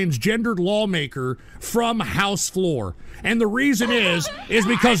bar transgendered lawmaker from House floor. And the reason is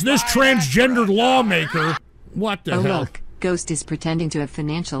because this transgendered lawmaker... What the hell? Look, Ghost is pretending to have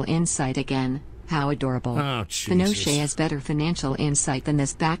financial insight again. How adorable. Oh, Jesus. Pinochet has better financial insight than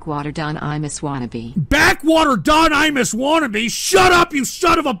this backwater Don Imus wannabe. Backwater Don Imus wannabe? Shut up, you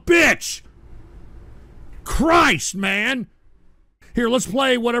son of a bitch! Christ, man! Here, let's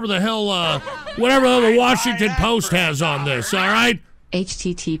play whatever the hell the Washington Post has on this, all right?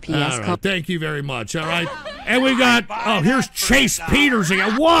 HTTPS. All right, thank you very much, all right? And we got, here's Chase Peters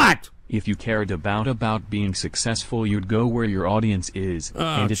again. What? If you cared about being successful, you'd go where your audience is,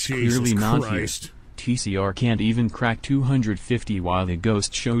 and it's clearly not here. TCR can't even crack 250 while the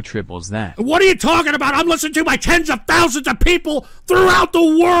Ghost Show triples that. What are you talking about? I'm listened to by tens of thousands of people throughout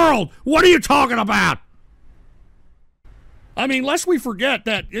the world. What are you talking about? I mean, lest we forget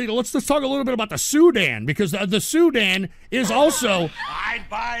that, let's talk a little bit about the Sudan, because the Sudan is also... I'd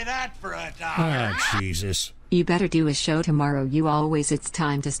buy that for $1. Oh, Jesus. You better do a show tomorrow. It's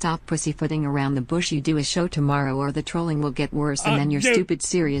time to stop pussyfooting around the bush. You do a show tomorrow or the trolling will get worse and then your stupid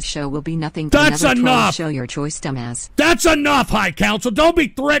serious show will be nothing but another troll show. Your choice, dumbass. That's enough, High Council. Don't be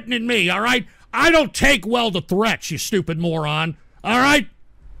threatening me, all right? I don't take well to threats, you stupid moron. All right?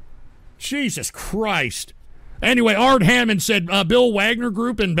 Jesus Christ. Anyway, Art Hammond said Bill Wagner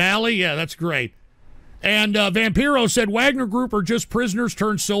Group in Valley. Yeah, that's great. And Vampiro said Wagner Group are just prisoners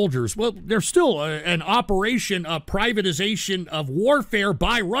turned soldiers. Well, they're still an operation of privatization of warfare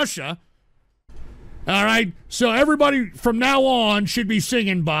by Russia. All right? So everybody from now on should be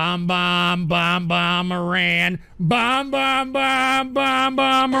singing Bomb, Bomb, Bomb, Bomb, Iran. Bomb, Bomb, Bomb, Bomb,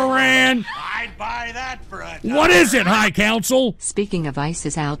 Bomb, Iran. I'd buy that for $1. What is it, High Council? Speaking of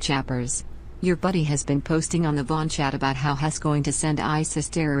ISIS, Al Chappers. Your buddy has been posting on the Vaughn chat about how he's going to send ISIS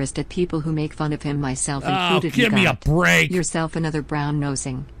terrorists at people who make fun of him, myself included. Oh, give me a break. Yourself another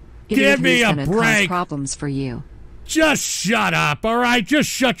brown-nosing. Give me a break. Cause problems for you. Just shut up, all right? Just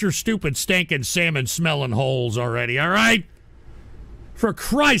shut your stupid, stinking, salmon-smelling holes already, all right? For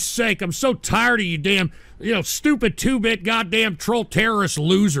Christ's sake, I'm so tired of you damn, stupid 2-bit goddamn troll terrorist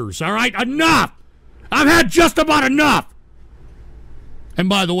losers, all right? Enough! I've had just about enough! And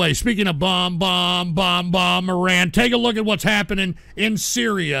by the way, speaking of bomb, Iran, take a look at what's happening in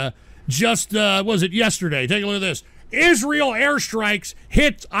Syria. Just, was it yesterday? Take a look at this. Israel airstrikes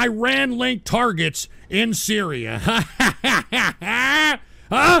hit Iran-linked targets in Syria.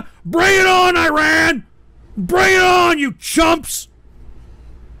 Huh? Bring it on, Iran! Bring it on, you chumps!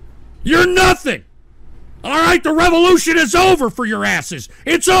 You're nothing! All right, the revolution is over for your asses.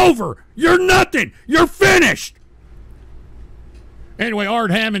 It's over. You're nothing. You're finished. Anyway, Art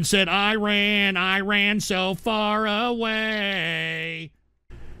Hammond said, I ran so far away.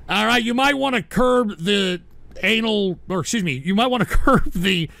 All right, you might want to curb the you might want to curb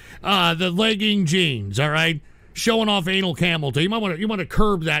the legging jeans, all right? Showing off anal camel toe. You want to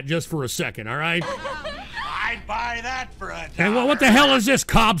curb that just for a second, all right? I'd buy that for $1. And what the hell is this,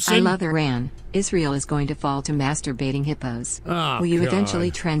 Cobson? I love Iran. Israel is going to fall to masturbating hippos. Oh, will you God.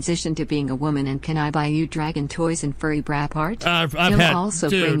 eventually transition to being a woman, and can I buy you dragon toys and furry brap art? I'll also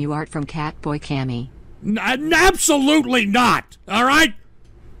bring you art from Catboy Cammy. Absolutely not, all right?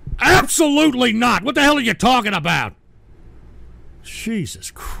 Absolutely not. What the hell are you talking about? Jesus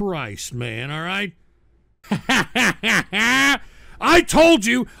Christ, man, all right? I told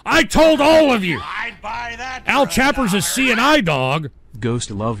you. I told all of you. I'd buy that. Al Chappers is CNI dog. Ghost,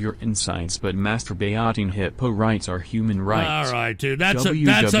 love your insights, but masturbating hippo rights are human rights. All right, dude. That's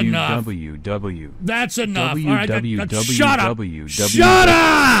enough. That's enough. All right, shut up. Shut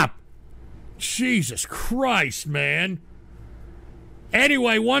up. Jesus Christ, man.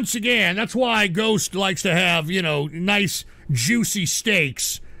 Anyway, once again, that's why Ghost likes to have, nice, juicy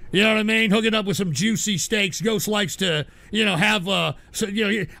steaks. You know what I mean? Hook it up with some juicy steaks. Ghost likes to, have,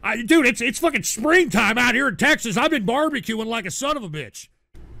 dude, it's fucking springtime out here in Texas. I've been barbecuing like a son of a bitch.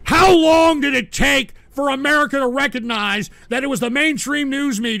 How long did it take for America to recognize that it was the mainstream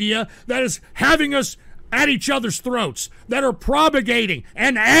news media that is having us at each other's throats, that are propagating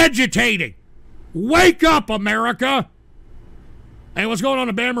and agitating? Wake up, America! And what's going on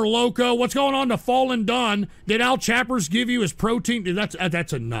to Bammer Loco? What's going on to Fallen Dunn? Did Al Chappers give you his protein?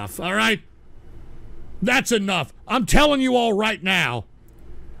 That's enough, all right? That's enough. I'm telling you all right now,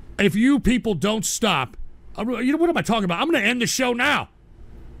 if you people don't stop, what am I talking about? I'm going to end the show now.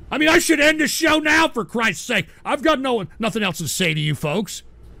 I mean, I should end the show now, for Christ's sake. I've got nothing else to say to you folks.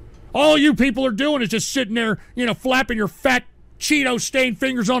 All you people are doing is just sitting there, flapping your fat Cheeto-stained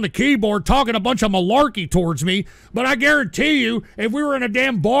fingers on the keyboard, talking a bunch of malarkey towards me, but I guarantee you, if we were in a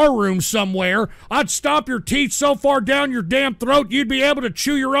damn bar room somewhere, I'd stomp your teeth so far down your damn throat you'd be able to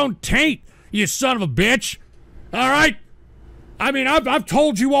chew your own taint, you son of a bitch. All right? I mean, I've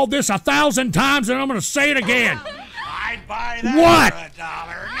told you all this 1,000 times, and I'm going to say it again. I'd buy that for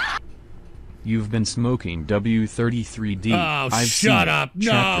 $1. You've been smoking W33D. Oh, I've shut seen up. It.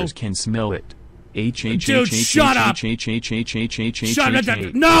 No. Chapters can smell it. Dude, shut up. Shut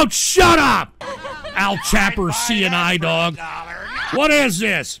up. No, shut up. Al Chapper CNI dog. What is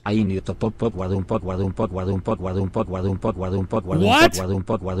this? I need to pop guard un poc guard un poc guard un poc guard un poc guard un poc guard un poc guard un What? poc guard un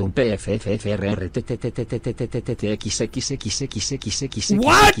poc guard un PFFFRR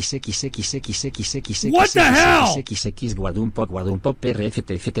What? What the hell? Guard un poc guard un poc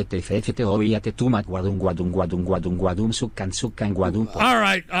PRFTFTFFT OIAT tumat guard un sukkan guard un poc. All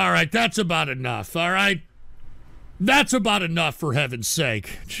right, that's about enough, all right? That's about enough, for heaven's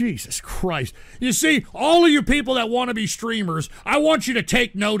sake. Jesus Christ. You see, all of you people that want to be streamers, I want you to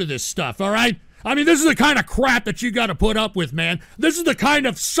take note of this stuff, all right? I mean, this is the kind of crap that you got to put up with, man. This is the kind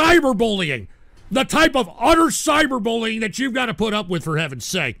of cyberbullying, the type of utter cyberbullying that you've got to put up with, for heaven's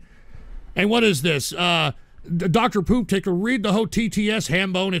sake. And what is this? Dr. Poop Tickler, read the whole TTS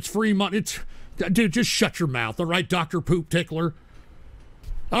Hambone. It's free money. Dude, just shut your mouth, all right, Dr. Poop Tickler?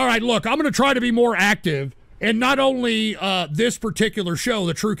 All right, look, I'm going to try to be more active. And not only this particular show,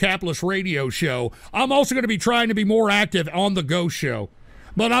 the True Capitalist Radio Show, I'm also going to be trying to be more active on the Ghost Show.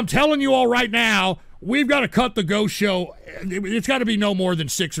 But I'm telling you all right now, we've got to cut the Ghost Show. It's got to be no more than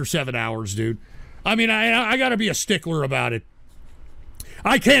 6 or 7 hours, dude. I mean, I got to be a stickler about it.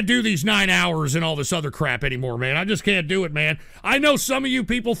 I can't do these 9 hours and all this other crap anymore, man. I just can't do it, man. I know some of you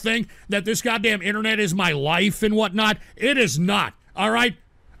people think that this goddamn internet is my life and whatnot. It is not, all right?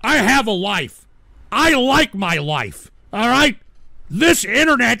 I have a life. I like my life, all right? This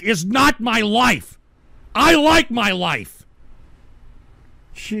internet is not my life. I like my life.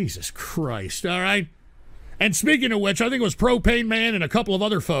 Jesus Christ, all right? And speaking of which, I think it was Propane Man and a couple of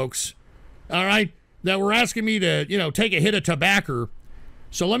other folks, all right, that were asking me to, take a hit of tobacco.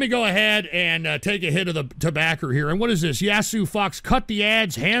 So let me go ahead and take a hit of the tobacco here. And what is this? Yasu Fox, cut the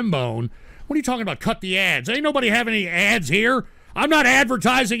ads, Hambone. What are you talking about, cut the ads? Ain't nobody having any ads here. I'm not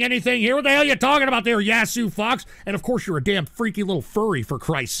advertising anything here. What the hell are you talking about there, Yasu Fox? And, of course, you're a damn freaky little furry, for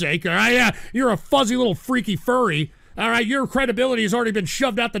Christ's sake. All right? Yeah, you're a fuzzy little freaky furry. All right? Your credibility has already been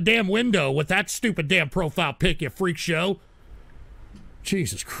shoved out the damn window with that stupid damn profile pic, you freak show.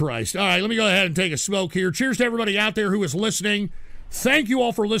 Jesus Christ. All right, let me go ahead and take a smoke here. Cheers to everybody out there who is listening. Thank you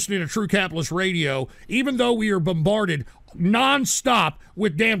all for listening to True Capitalist Radio, even though we are bombarded nonstop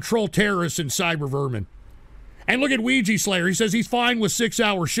with damn troll terrorists and cyber vermin. And look at Ouija Slayer. He says he's fine with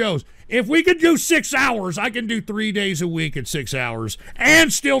 6-hour shows. If we could do 6 hours, I can do 3 days a week at 6 hours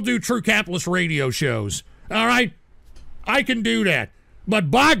and still do True Capitalist Radio shows. All right? I can do that.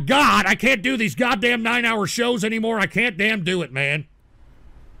 But by God, I can't do these goddamn 9-hour shows anymore. I can't damn do it, man.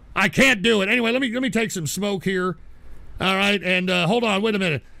 I can't do it. Anyway, let me take some smoke here. All right? And hold on. Wait a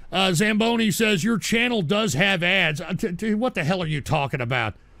minute. Zamboni says your channel does have ads. What the hell are you talking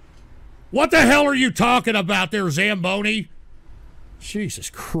about? What the hell are you talking about there, Zamboni? Jesus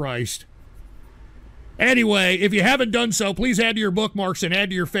Christ. Anyway, if you haven't done so, please add to your bookmarks and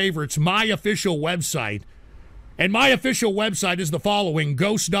add to your favorites my official website. And my official website is the following,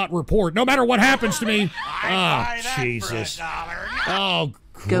 ghost.report. No matter what happens to me... Oh, Jesus. Oh,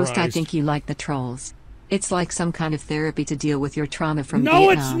 Christ. Ghost, I think you like the trolls. It's like some kind of therapy to deal with your trauma from No,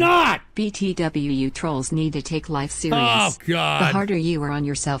 Vietnam. it's not! BTWU trolls need to take life serious. Oh, God. The harder you are on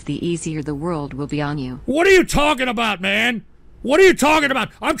yourself, the easier the world will be on you. What are you talking about, man? What are you talking about?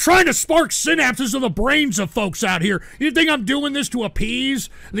 I'm trying to spark synapses of the brains of folks out here. You think I'm doing this to appease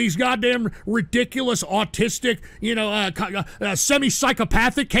these goddamn ridiculous autistic,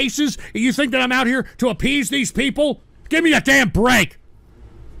 semi-psychopathic cases? You think that I'm out here to appease these people? Give me a damn break.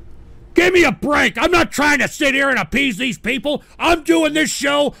 Give me a break. I'm not trying to sit here and appease these people. I'm doing this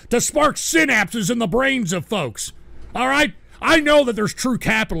show to spark synapses in the brains of folks. All right? I know that there's true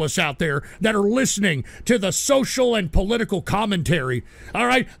capitalists out there that are listening to the social and political commentary, all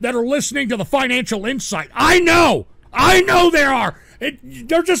right, that are listening to the financial insight. I know there are.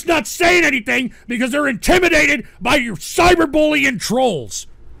 They're just not saying anything because they're intimidated by your cyberbullying trolls.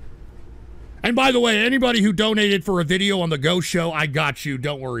 And by the way, anybody who donated for a video on the Ghost Show, I got you.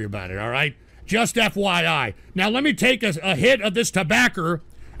 Don't worry about it, all right? Just FYI. Now let me take a hit of this tobacco,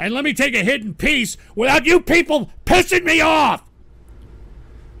 and let me take a hit in peace without you people pissing me off.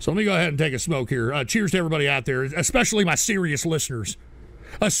 So let me go ahead and take a smoke here. Cheers to everybody out there, especially my serious listeners.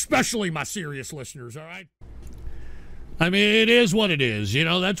 Especially my serious listeners, all right? I mean, it is what it is.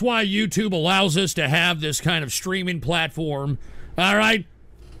 That's why YouTube allows us to have this kind of streaming platform, all right?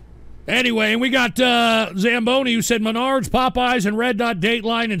 Anyway, and we got Zamboni who said Menards, Popeyes, and Red Dot,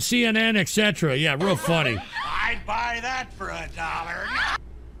 Dateline, and CNN, etc. Yeah, real funny. I'd buy that for $1.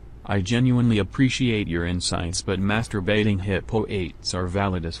 I genuinely appreciate your insights, but masturbating hippo 8s are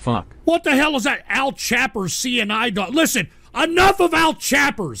valid as fuck. What the hell is that Al Chapper's CNI dog? Listen, enough of Al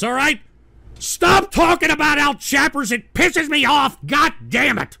Chappers, all right? Stop talking about Al Chappers. It pisses me off. God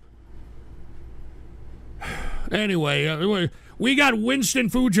damn it. Anyway, we got Winston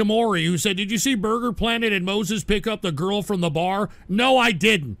Fujimori who said, did you see Burger Planet and Moses pick up the girl from the bar? No, I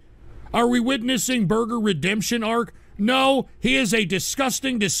didn't. Are we witnessing Burger Redemption arc? No, he is a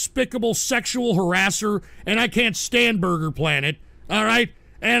disgusting, despicable sexual harasser, and I can't stand Burger Planet, all right?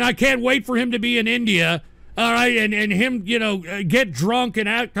 And I can't wait for him to be in India, all right, and him, you know, get drunk and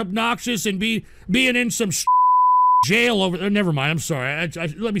act obnoxious and being in some jail over there. Never mind, I'm sorry.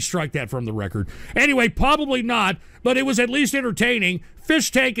 Let me strike that from the record. Anyway, probably not, but it was at least entertaining. Fish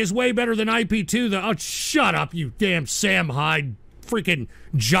Tank is way better than IP2. Oh, shut up, you damn Sam Hyde freaking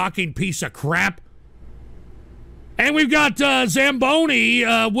jockeying piece of crap. And we've got Zamboni,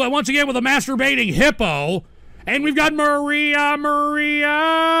 once again with a masturbating hippo. And we've got Maria,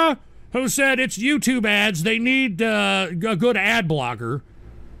 who said it's YouTube ads. They need a good ad blocker.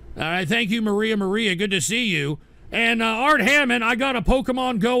 All right, thank you, Maria. Good to see you. And Art Hammond, I got a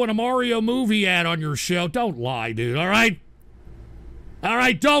Pokemon Go and a Mario movie ad on your show. Don't lie, dude, all right? All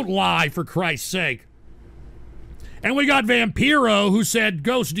right, don't lie, for Christ's sake. And we got Vampiro, who said,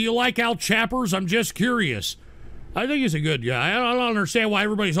 Ghost, do you like Al Chappers? I'm just curious. I think he's a good guy. I don't understand why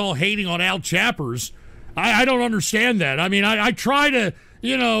everybody's all hating on Al Chappers. I don't understand that. I mean, I try to,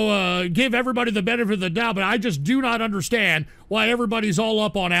 you know, give everybody the benefit of the doubt, but I just do not understand why everybody's all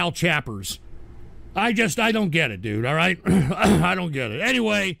up on Al Chappers. I don't get it, dude, all right? I don't get it.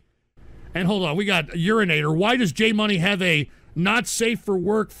 Anyway, and hold on, we got Urinator. Why does J Money have a not safe for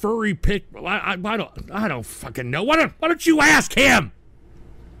work furry pic? I don't fucking know. Why don't you ask him?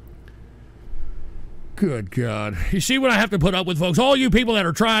 Good God. You see what I have to put up with, folks? All you people that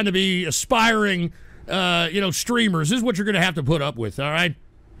are trying to be aspiring, streamers, this is what you're going to have to put up with, all right?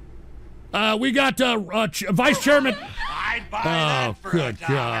 We got Vice Chairman... I'd buy that for good $1.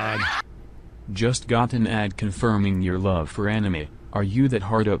 God. Just got an ad confirming your love for anime. Are you that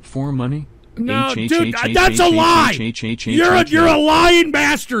hard up for money? No, dude, that's a lie! You're a lying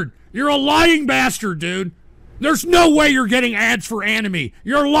bastard! You're a lying bastard, dude! There's no way you're getting ads for anime.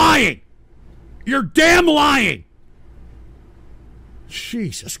 You're lying! You're damn lying!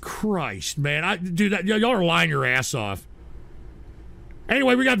 Jesus Christ, man. Dude, y'all are lying your ass off.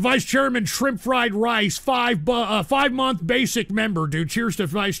 Anyway, we got Vice Chairman Shrimp Fried Rice, 5-month basic member, dude. Cheers to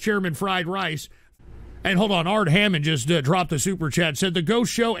Vice Chairman Fried Rice. And hold on, Art Hammond just dropped a super chat. Said the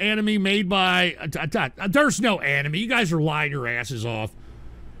Ghost Show anime made by... there's no anime. You guys are lying your asses off.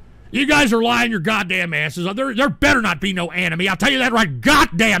 You guys are lying your goddamn asses off. There better not be no anime. I'll tell you that right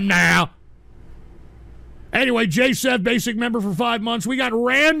goddamn now. Anyway, J7 basic member for 5 months. We got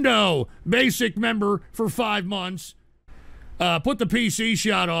Rando basic member for 5 months. Put the PC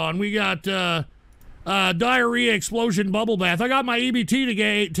shot on. We got diarrhea explosion bubble bath. I got my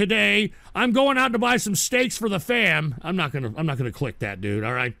EBT today. I'm going out to buy some steaks for the fam. I'm not gonna click that, dude.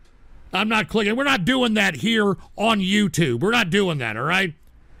 All right, I'm not clicking. We're not doing that here on YouTube. We're not doing that. All right.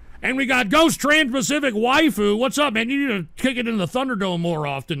 And we got Ghost Trans-Pacific Waifu. What's up, man? You need to kick it in the Thunderdome more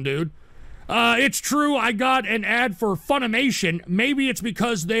often, dude. It's true, I got an ad for Funimation. Maybe it's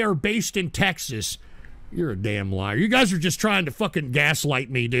because they are based in Texas. You're a damn liar. You guys are just trying to fucking gaslight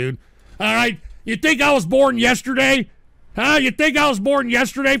me, dude. All right? You think I was born yesterday? Huh? You think I was born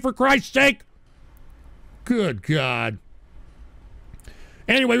yesterday, for Christ's sake? Good God.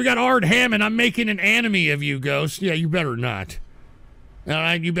 Anyway, we got Art Hammond. I'm making an anime of you, Ghost. Yeah, you better not. All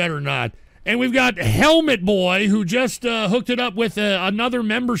right? You better not. And we've got Helmet Boy, who just hooked it up with another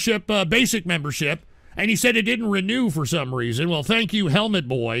membership, basic membership, and he said it didn't renew for some reason. Well, thank you, Helmet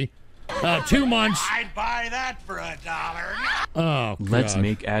Boy. 2 months. I'd buy that for $1. Oh, God. Let's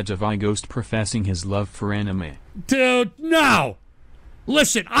make ads of iGhost professing his love for anime. Dude, no.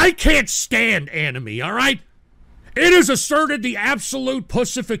 Listen, I can't stand anime, all right? It has asserted the absolute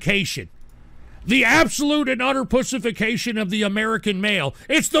pussification. The absolute and utter pussification of the American male.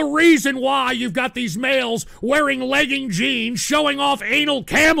 It's the reason why you've got these males wearing legging jeans showing off anal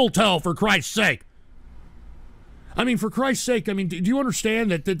camel toe, for Christ's sake. I mean, for Christ's sake, I mean, do you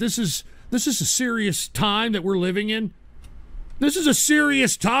understand that this is a serious time that we're living in? This is a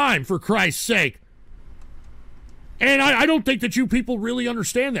serious time, for Christ's sake. And I don't think that you people really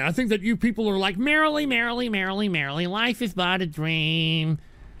understand that. I think that you people are like, merrily, life is but a dream.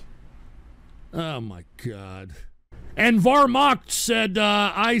 Oh, my God. And Varmock said,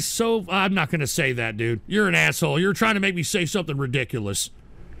 I'm not going to say that, dude. You're an asshole. You're trying to make me say something ridiculous.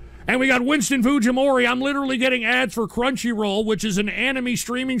 And we got Winston Fujimori. I'm literally getting ads for Crunchyroll, which is an anime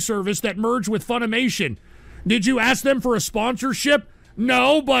streaming service that merged with Funimation. Did you ask them for a sponsorship?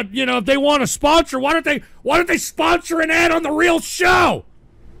 No, but, you know, if they want a sponsor, why don't they sponsor an ad on the real show?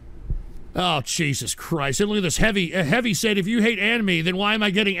 Oh, Jesus Christ. And look at this. Heavy said, if you hate anime, then why am I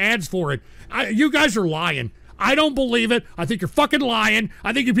getting ads for it? You guys are lying. I don't believe it. I think you're fucking lying.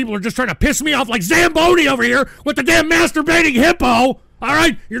 I think you people are just trying to piss me off like Zamboni over here with the damn masturbating hippo. All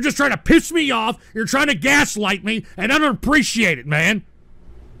right? You're just trying to piss me off. You're trying to gaslight me, and I don't appreciate it, man.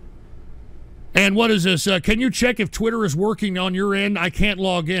 And what is this? Can you check if Twitter is working on your end? I can't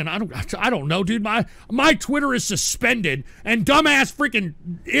log in. I don't know, dude. My Twitter is suspended, and dumbass freaking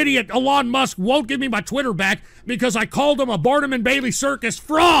idiot Elon Musk won't give me my Twitter back because I called him a Barnum and Bailey circus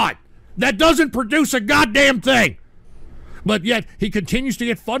fraud that doesn't produce a goddamn thing. But yet he continues to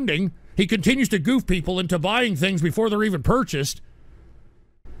get funding. He continues to goof people into buying things before they're even purchased.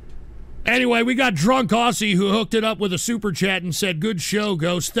 Anyway, we got Drunk Aussie who hooked it up with a super chat and said, good show,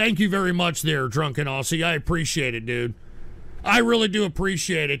 Ghost. Thank you very much there, Drunken Aussie. I appreciate it, dude. I really do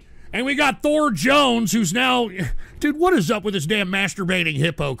appreciate it. And we got Thor Jones, who's now... Dude, what is up with this damn masturbating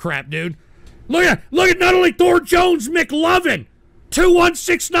hippo crap, dude? Look at not only Thor Jones, McLovin.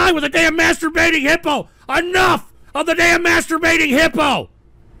 2169 with a damn masturbating hippo. Enough of the damn masturbating hippo.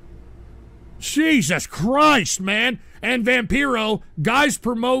 Jesus Christ, man. And Vampiro, guys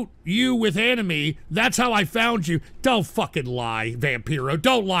promote you with anime. That's how I found you. Don't fucking lie, Vampiro.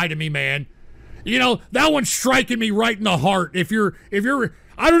 Don't lie to me, man. You know, that one's striking me right in the heart. If you're,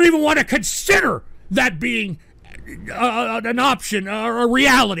 I don't even want to consider that being an option or a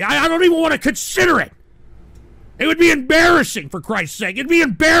reality. I don't even want to consider it. It would be embarrassing, for Christ's sake. It'd be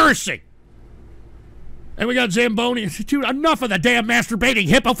embarrassing. And we got Zamboni. Dude, enough of the damn masturbating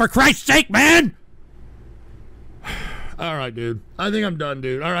hippo, for Christ's sake, man. All right, dude. I think I'm done,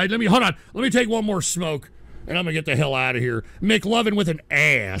 dude. All right, hold on. Let me take one more smoke, and I'm going to get the hell out of here. McLovin with an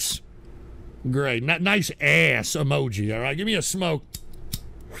ass. Great. Nice ass emoji. All right, give me a smoke.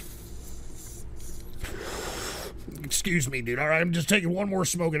 Excuse me, dude. All right, I'm just taking one more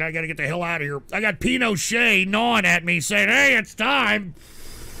smoke, and I got to get the hell out of here. I got Pinochet gnawing at me saying, hey, it's time.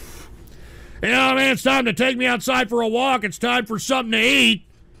 You know, man, it's time to take me outside for a walk. It's time for something to eat.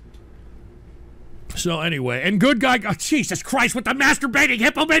 So anyway, and good guy, oh, Jesus Christ, with the masturbating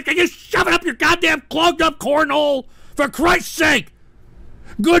hippo, man, can you shove it up your goddamn clogged up cornhole? For Christ's sake.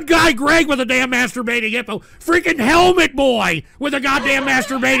 Good guy Greg with a damn masturbating hippo. Freaking Helmet Boy with a goddamn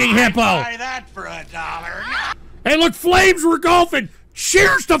masturbating hippo. Buy that for $1. Hey, look, Flames were golfing.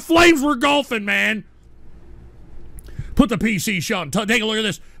 Cheers to Flames were golfing, man. Put the PC shot and take a look at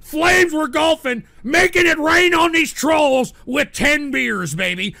this. Flames were golfing, making it rain on these trolls with 10 beers,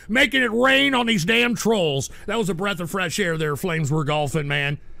 baby. Making it rain on these damn trolls. That was a breath of fresh air there, Flames were golfing,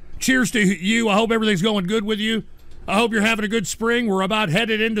 man. Cheers to you. I hope everything's going good with you. I hope you're having a good spring. We're about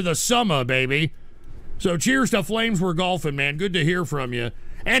headed into the summer, baby. So cheers to Flames were golfing, man. Good to hear from you.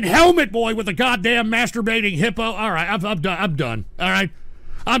 And Helmet Boy with a goddamn masturbating hippo. All right, I'm done. All right.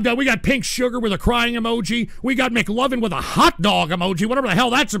 I'm done. We got Pink Sugar with a crying emoji. We got McLovin with a hot dog emoji, whatever the hell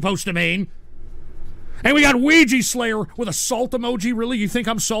that's supposed to mean. And we got Ouija Slayer with a salt emoji. Really? You think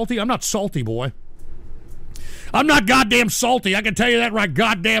I'm salty? I'm not salty, boy. I'm not goddamn salty. I can tell you that right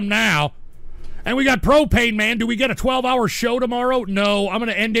goddamn now. And we got Propane Man. Do we get a 12-hour show tomorrow? No. I'm going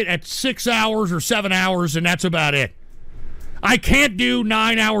to end it at 6 hours or 7 hours, and that's about it. I can't do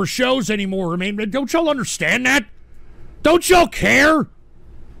 9-hour shows anymore. I mean, don't y'all understand that? Don't y'all care?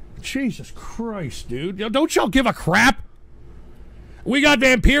 Jesus Christ, dude. Don't y'all give a crap? We got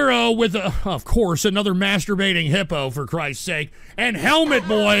Vampiro with, of course, another masturbating hippo, for Christ's sake. And Helmet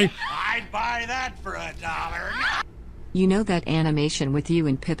Boy. I'd buy that for $1. You know that animation with you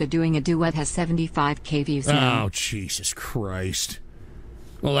and Pippa doing a duet has 75k views now. Oh, Jesus Christ.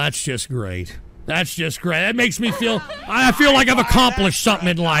 Well, that's just great. That's just great. That makes me feel, I feel like I've accomplished something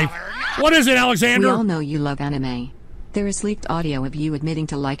in life. What is it, Alexander? We all know you love anime. There is leaked audio of you admitting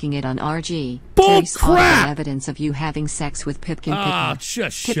to liking it on RG. Bull crap! Evidence of you having sex with Pipkin Pippa. Ah,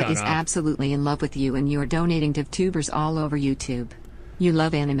 just Pippa shut is up. absolutely in love with you, and you are donating to tubers all over YouTube. You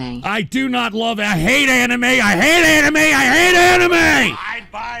love anime. I do not love. I hate anime. I hate anime. I hate anime. I'd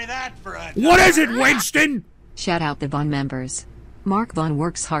buy that for $1. What is it, Winston? Shout out the Vaughn members. Mark Vaughn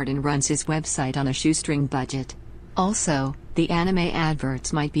works hard and runs his website on a shoestring budget. Also, the anime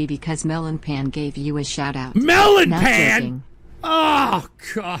adverts might be because Melon Pan gave you a shout out. Melon Not Pan? joking. Oh,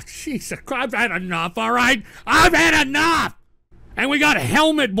 God, Jesus Christ, I've had enough, all right? I've had enough! And we got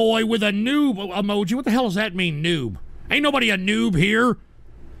Helmet Boy with a noob emoji. What the hell does that mean, noob? Ain't nobody a noob here.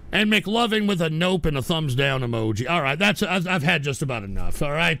 And McLovin with a nope and a thumbs down emoji. All right, I've had just about enough,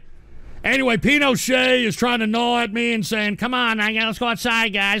 all right? Anyway, Pinochet is trying to gnaw at me and saying, come on, let's go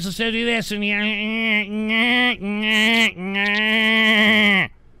outside, guys. Let's do this. And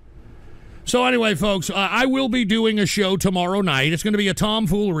so anyway, folks, I will be doing a show tomorrow night. It's going to be a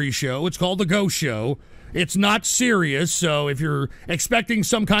tomfoolery show. It's called The Ghost Show. It's not serious, so if you're expecting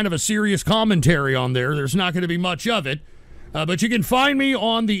some kind of a serious commentary on there, there's not going to be much of it. But you can find me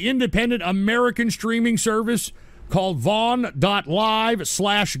on the independent American streaming service called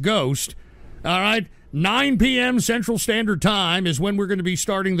Vaughn.live/ghost. All right, 9 p.m. Central Standard Time is when we're going to be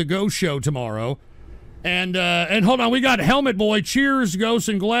starting the Ghost Show tomorrow. And hold on, we got Helmet Boy. Cheers, Ghost,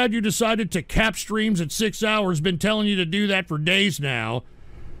 and glad you decided to cap streams at 6 hours. Been telling you to do that for days now.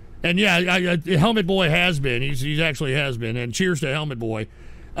 And yeah, Helmet Boy has been. He actually has been. And cheers to Helmet Boy.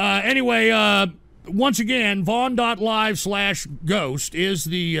 Anyway, once again, Vaughn.live/ghost is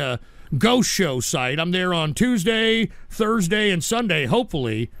the Ghost Show site. I'm there on Tuesday, Thursday, and Sunday,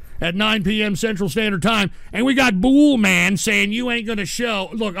 hopefully, at 9 p.m. Central Standard Time. And we got Bool Man saying you ain't going to show.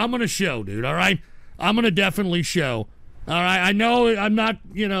 Look, I'm going to show, dude, all right? I'm going to definitely show. All right? I know I'm not,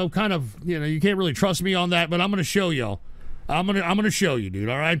 you can't really trust me on that, but I'm going to show y'all. I'm going to show you, dude,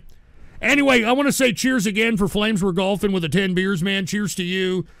 all right? Anyway, I want to say cheers again for Flames We're Golfing with the 10 beers, man. Cheers to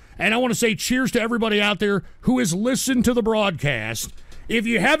you. And I want to say cheers to everybody out there who has listened to the broadcast. If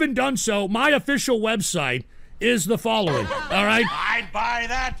you haven't done so, my official website is the following. All right? I'd buy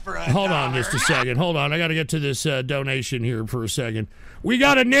that for a Hold on dollar. just a second. Hold on. I got to get to this donation here for a second. We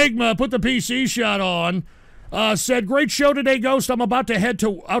got Enigma. Put the PC shot on. Said, great show today, Ghost. I'm about to head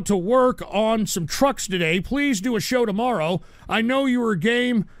out to work on some trucks today. Please do a show tomorrow. I know you were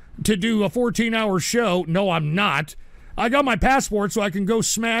game to do a 14-hour show. No, I'm not. I got my passport so I can go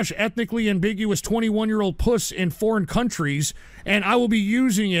smash ethnically ambiguous 21-year-old puss in foreign countries, and I will be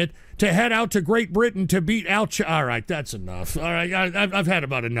using it to head out to Great Britain to beat Al... All right, that's enough. All right, I've had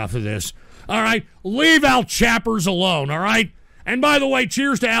about enough of this. All right, leave Al Chappers alone, all right? And by the way,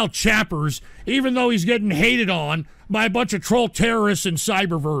 cheers to Al Chappers, even though he's getting hated on by a bunch of troll terrorists and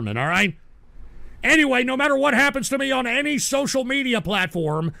cyber vermin, all right? Anyway, no matter what happens to me on any social media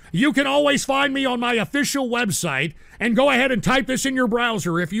platform, you can always find me on my official website, and go ahead and type this in your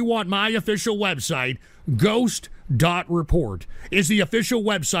browser if you want my official website. Ghost.report is the official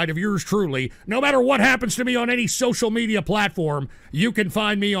website of yours truly. No matter what happens to me on any social media platform, you can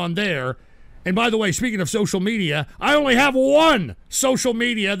find me on there. And by the way, speaking of social media, I only have one social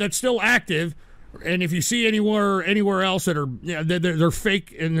media that's still active. And if you see anywhere else that are, they're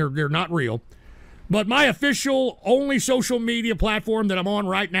fake and they're not real. But my official only social media platform that I'm on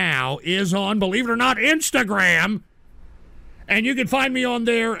right now is on, believe it or not, Instagram. And you can find me on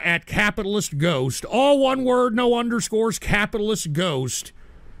there at Capitalist Ghost. All one word, no underscores. Capitalist Ghost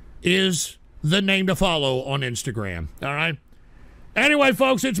is the name to follow on Instagram. All right? Anyway,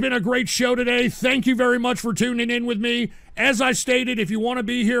 folks, it's been a great show today. Thank you very much for tuning in with me. As I stated, if you want to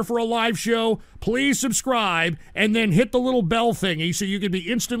be here for a live show, please subscribe and then hit the little bell thingy so you can be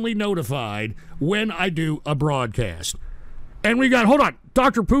instantly notified when I do a broadcast. And we got, hold on,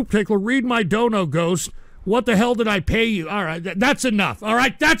 Dr. Poop Tickler, read my dono, Ghost. What the hell did I pay you? All right, that's enough. All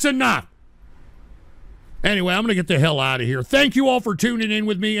right, that's enough. Anyway, I'm going to get the hell out of here. Thank you all for tuning in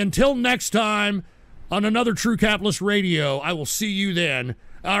with me. Until next time on another True Capitalist Radio, I will see you then.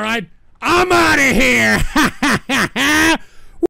 All right, I'm out of here.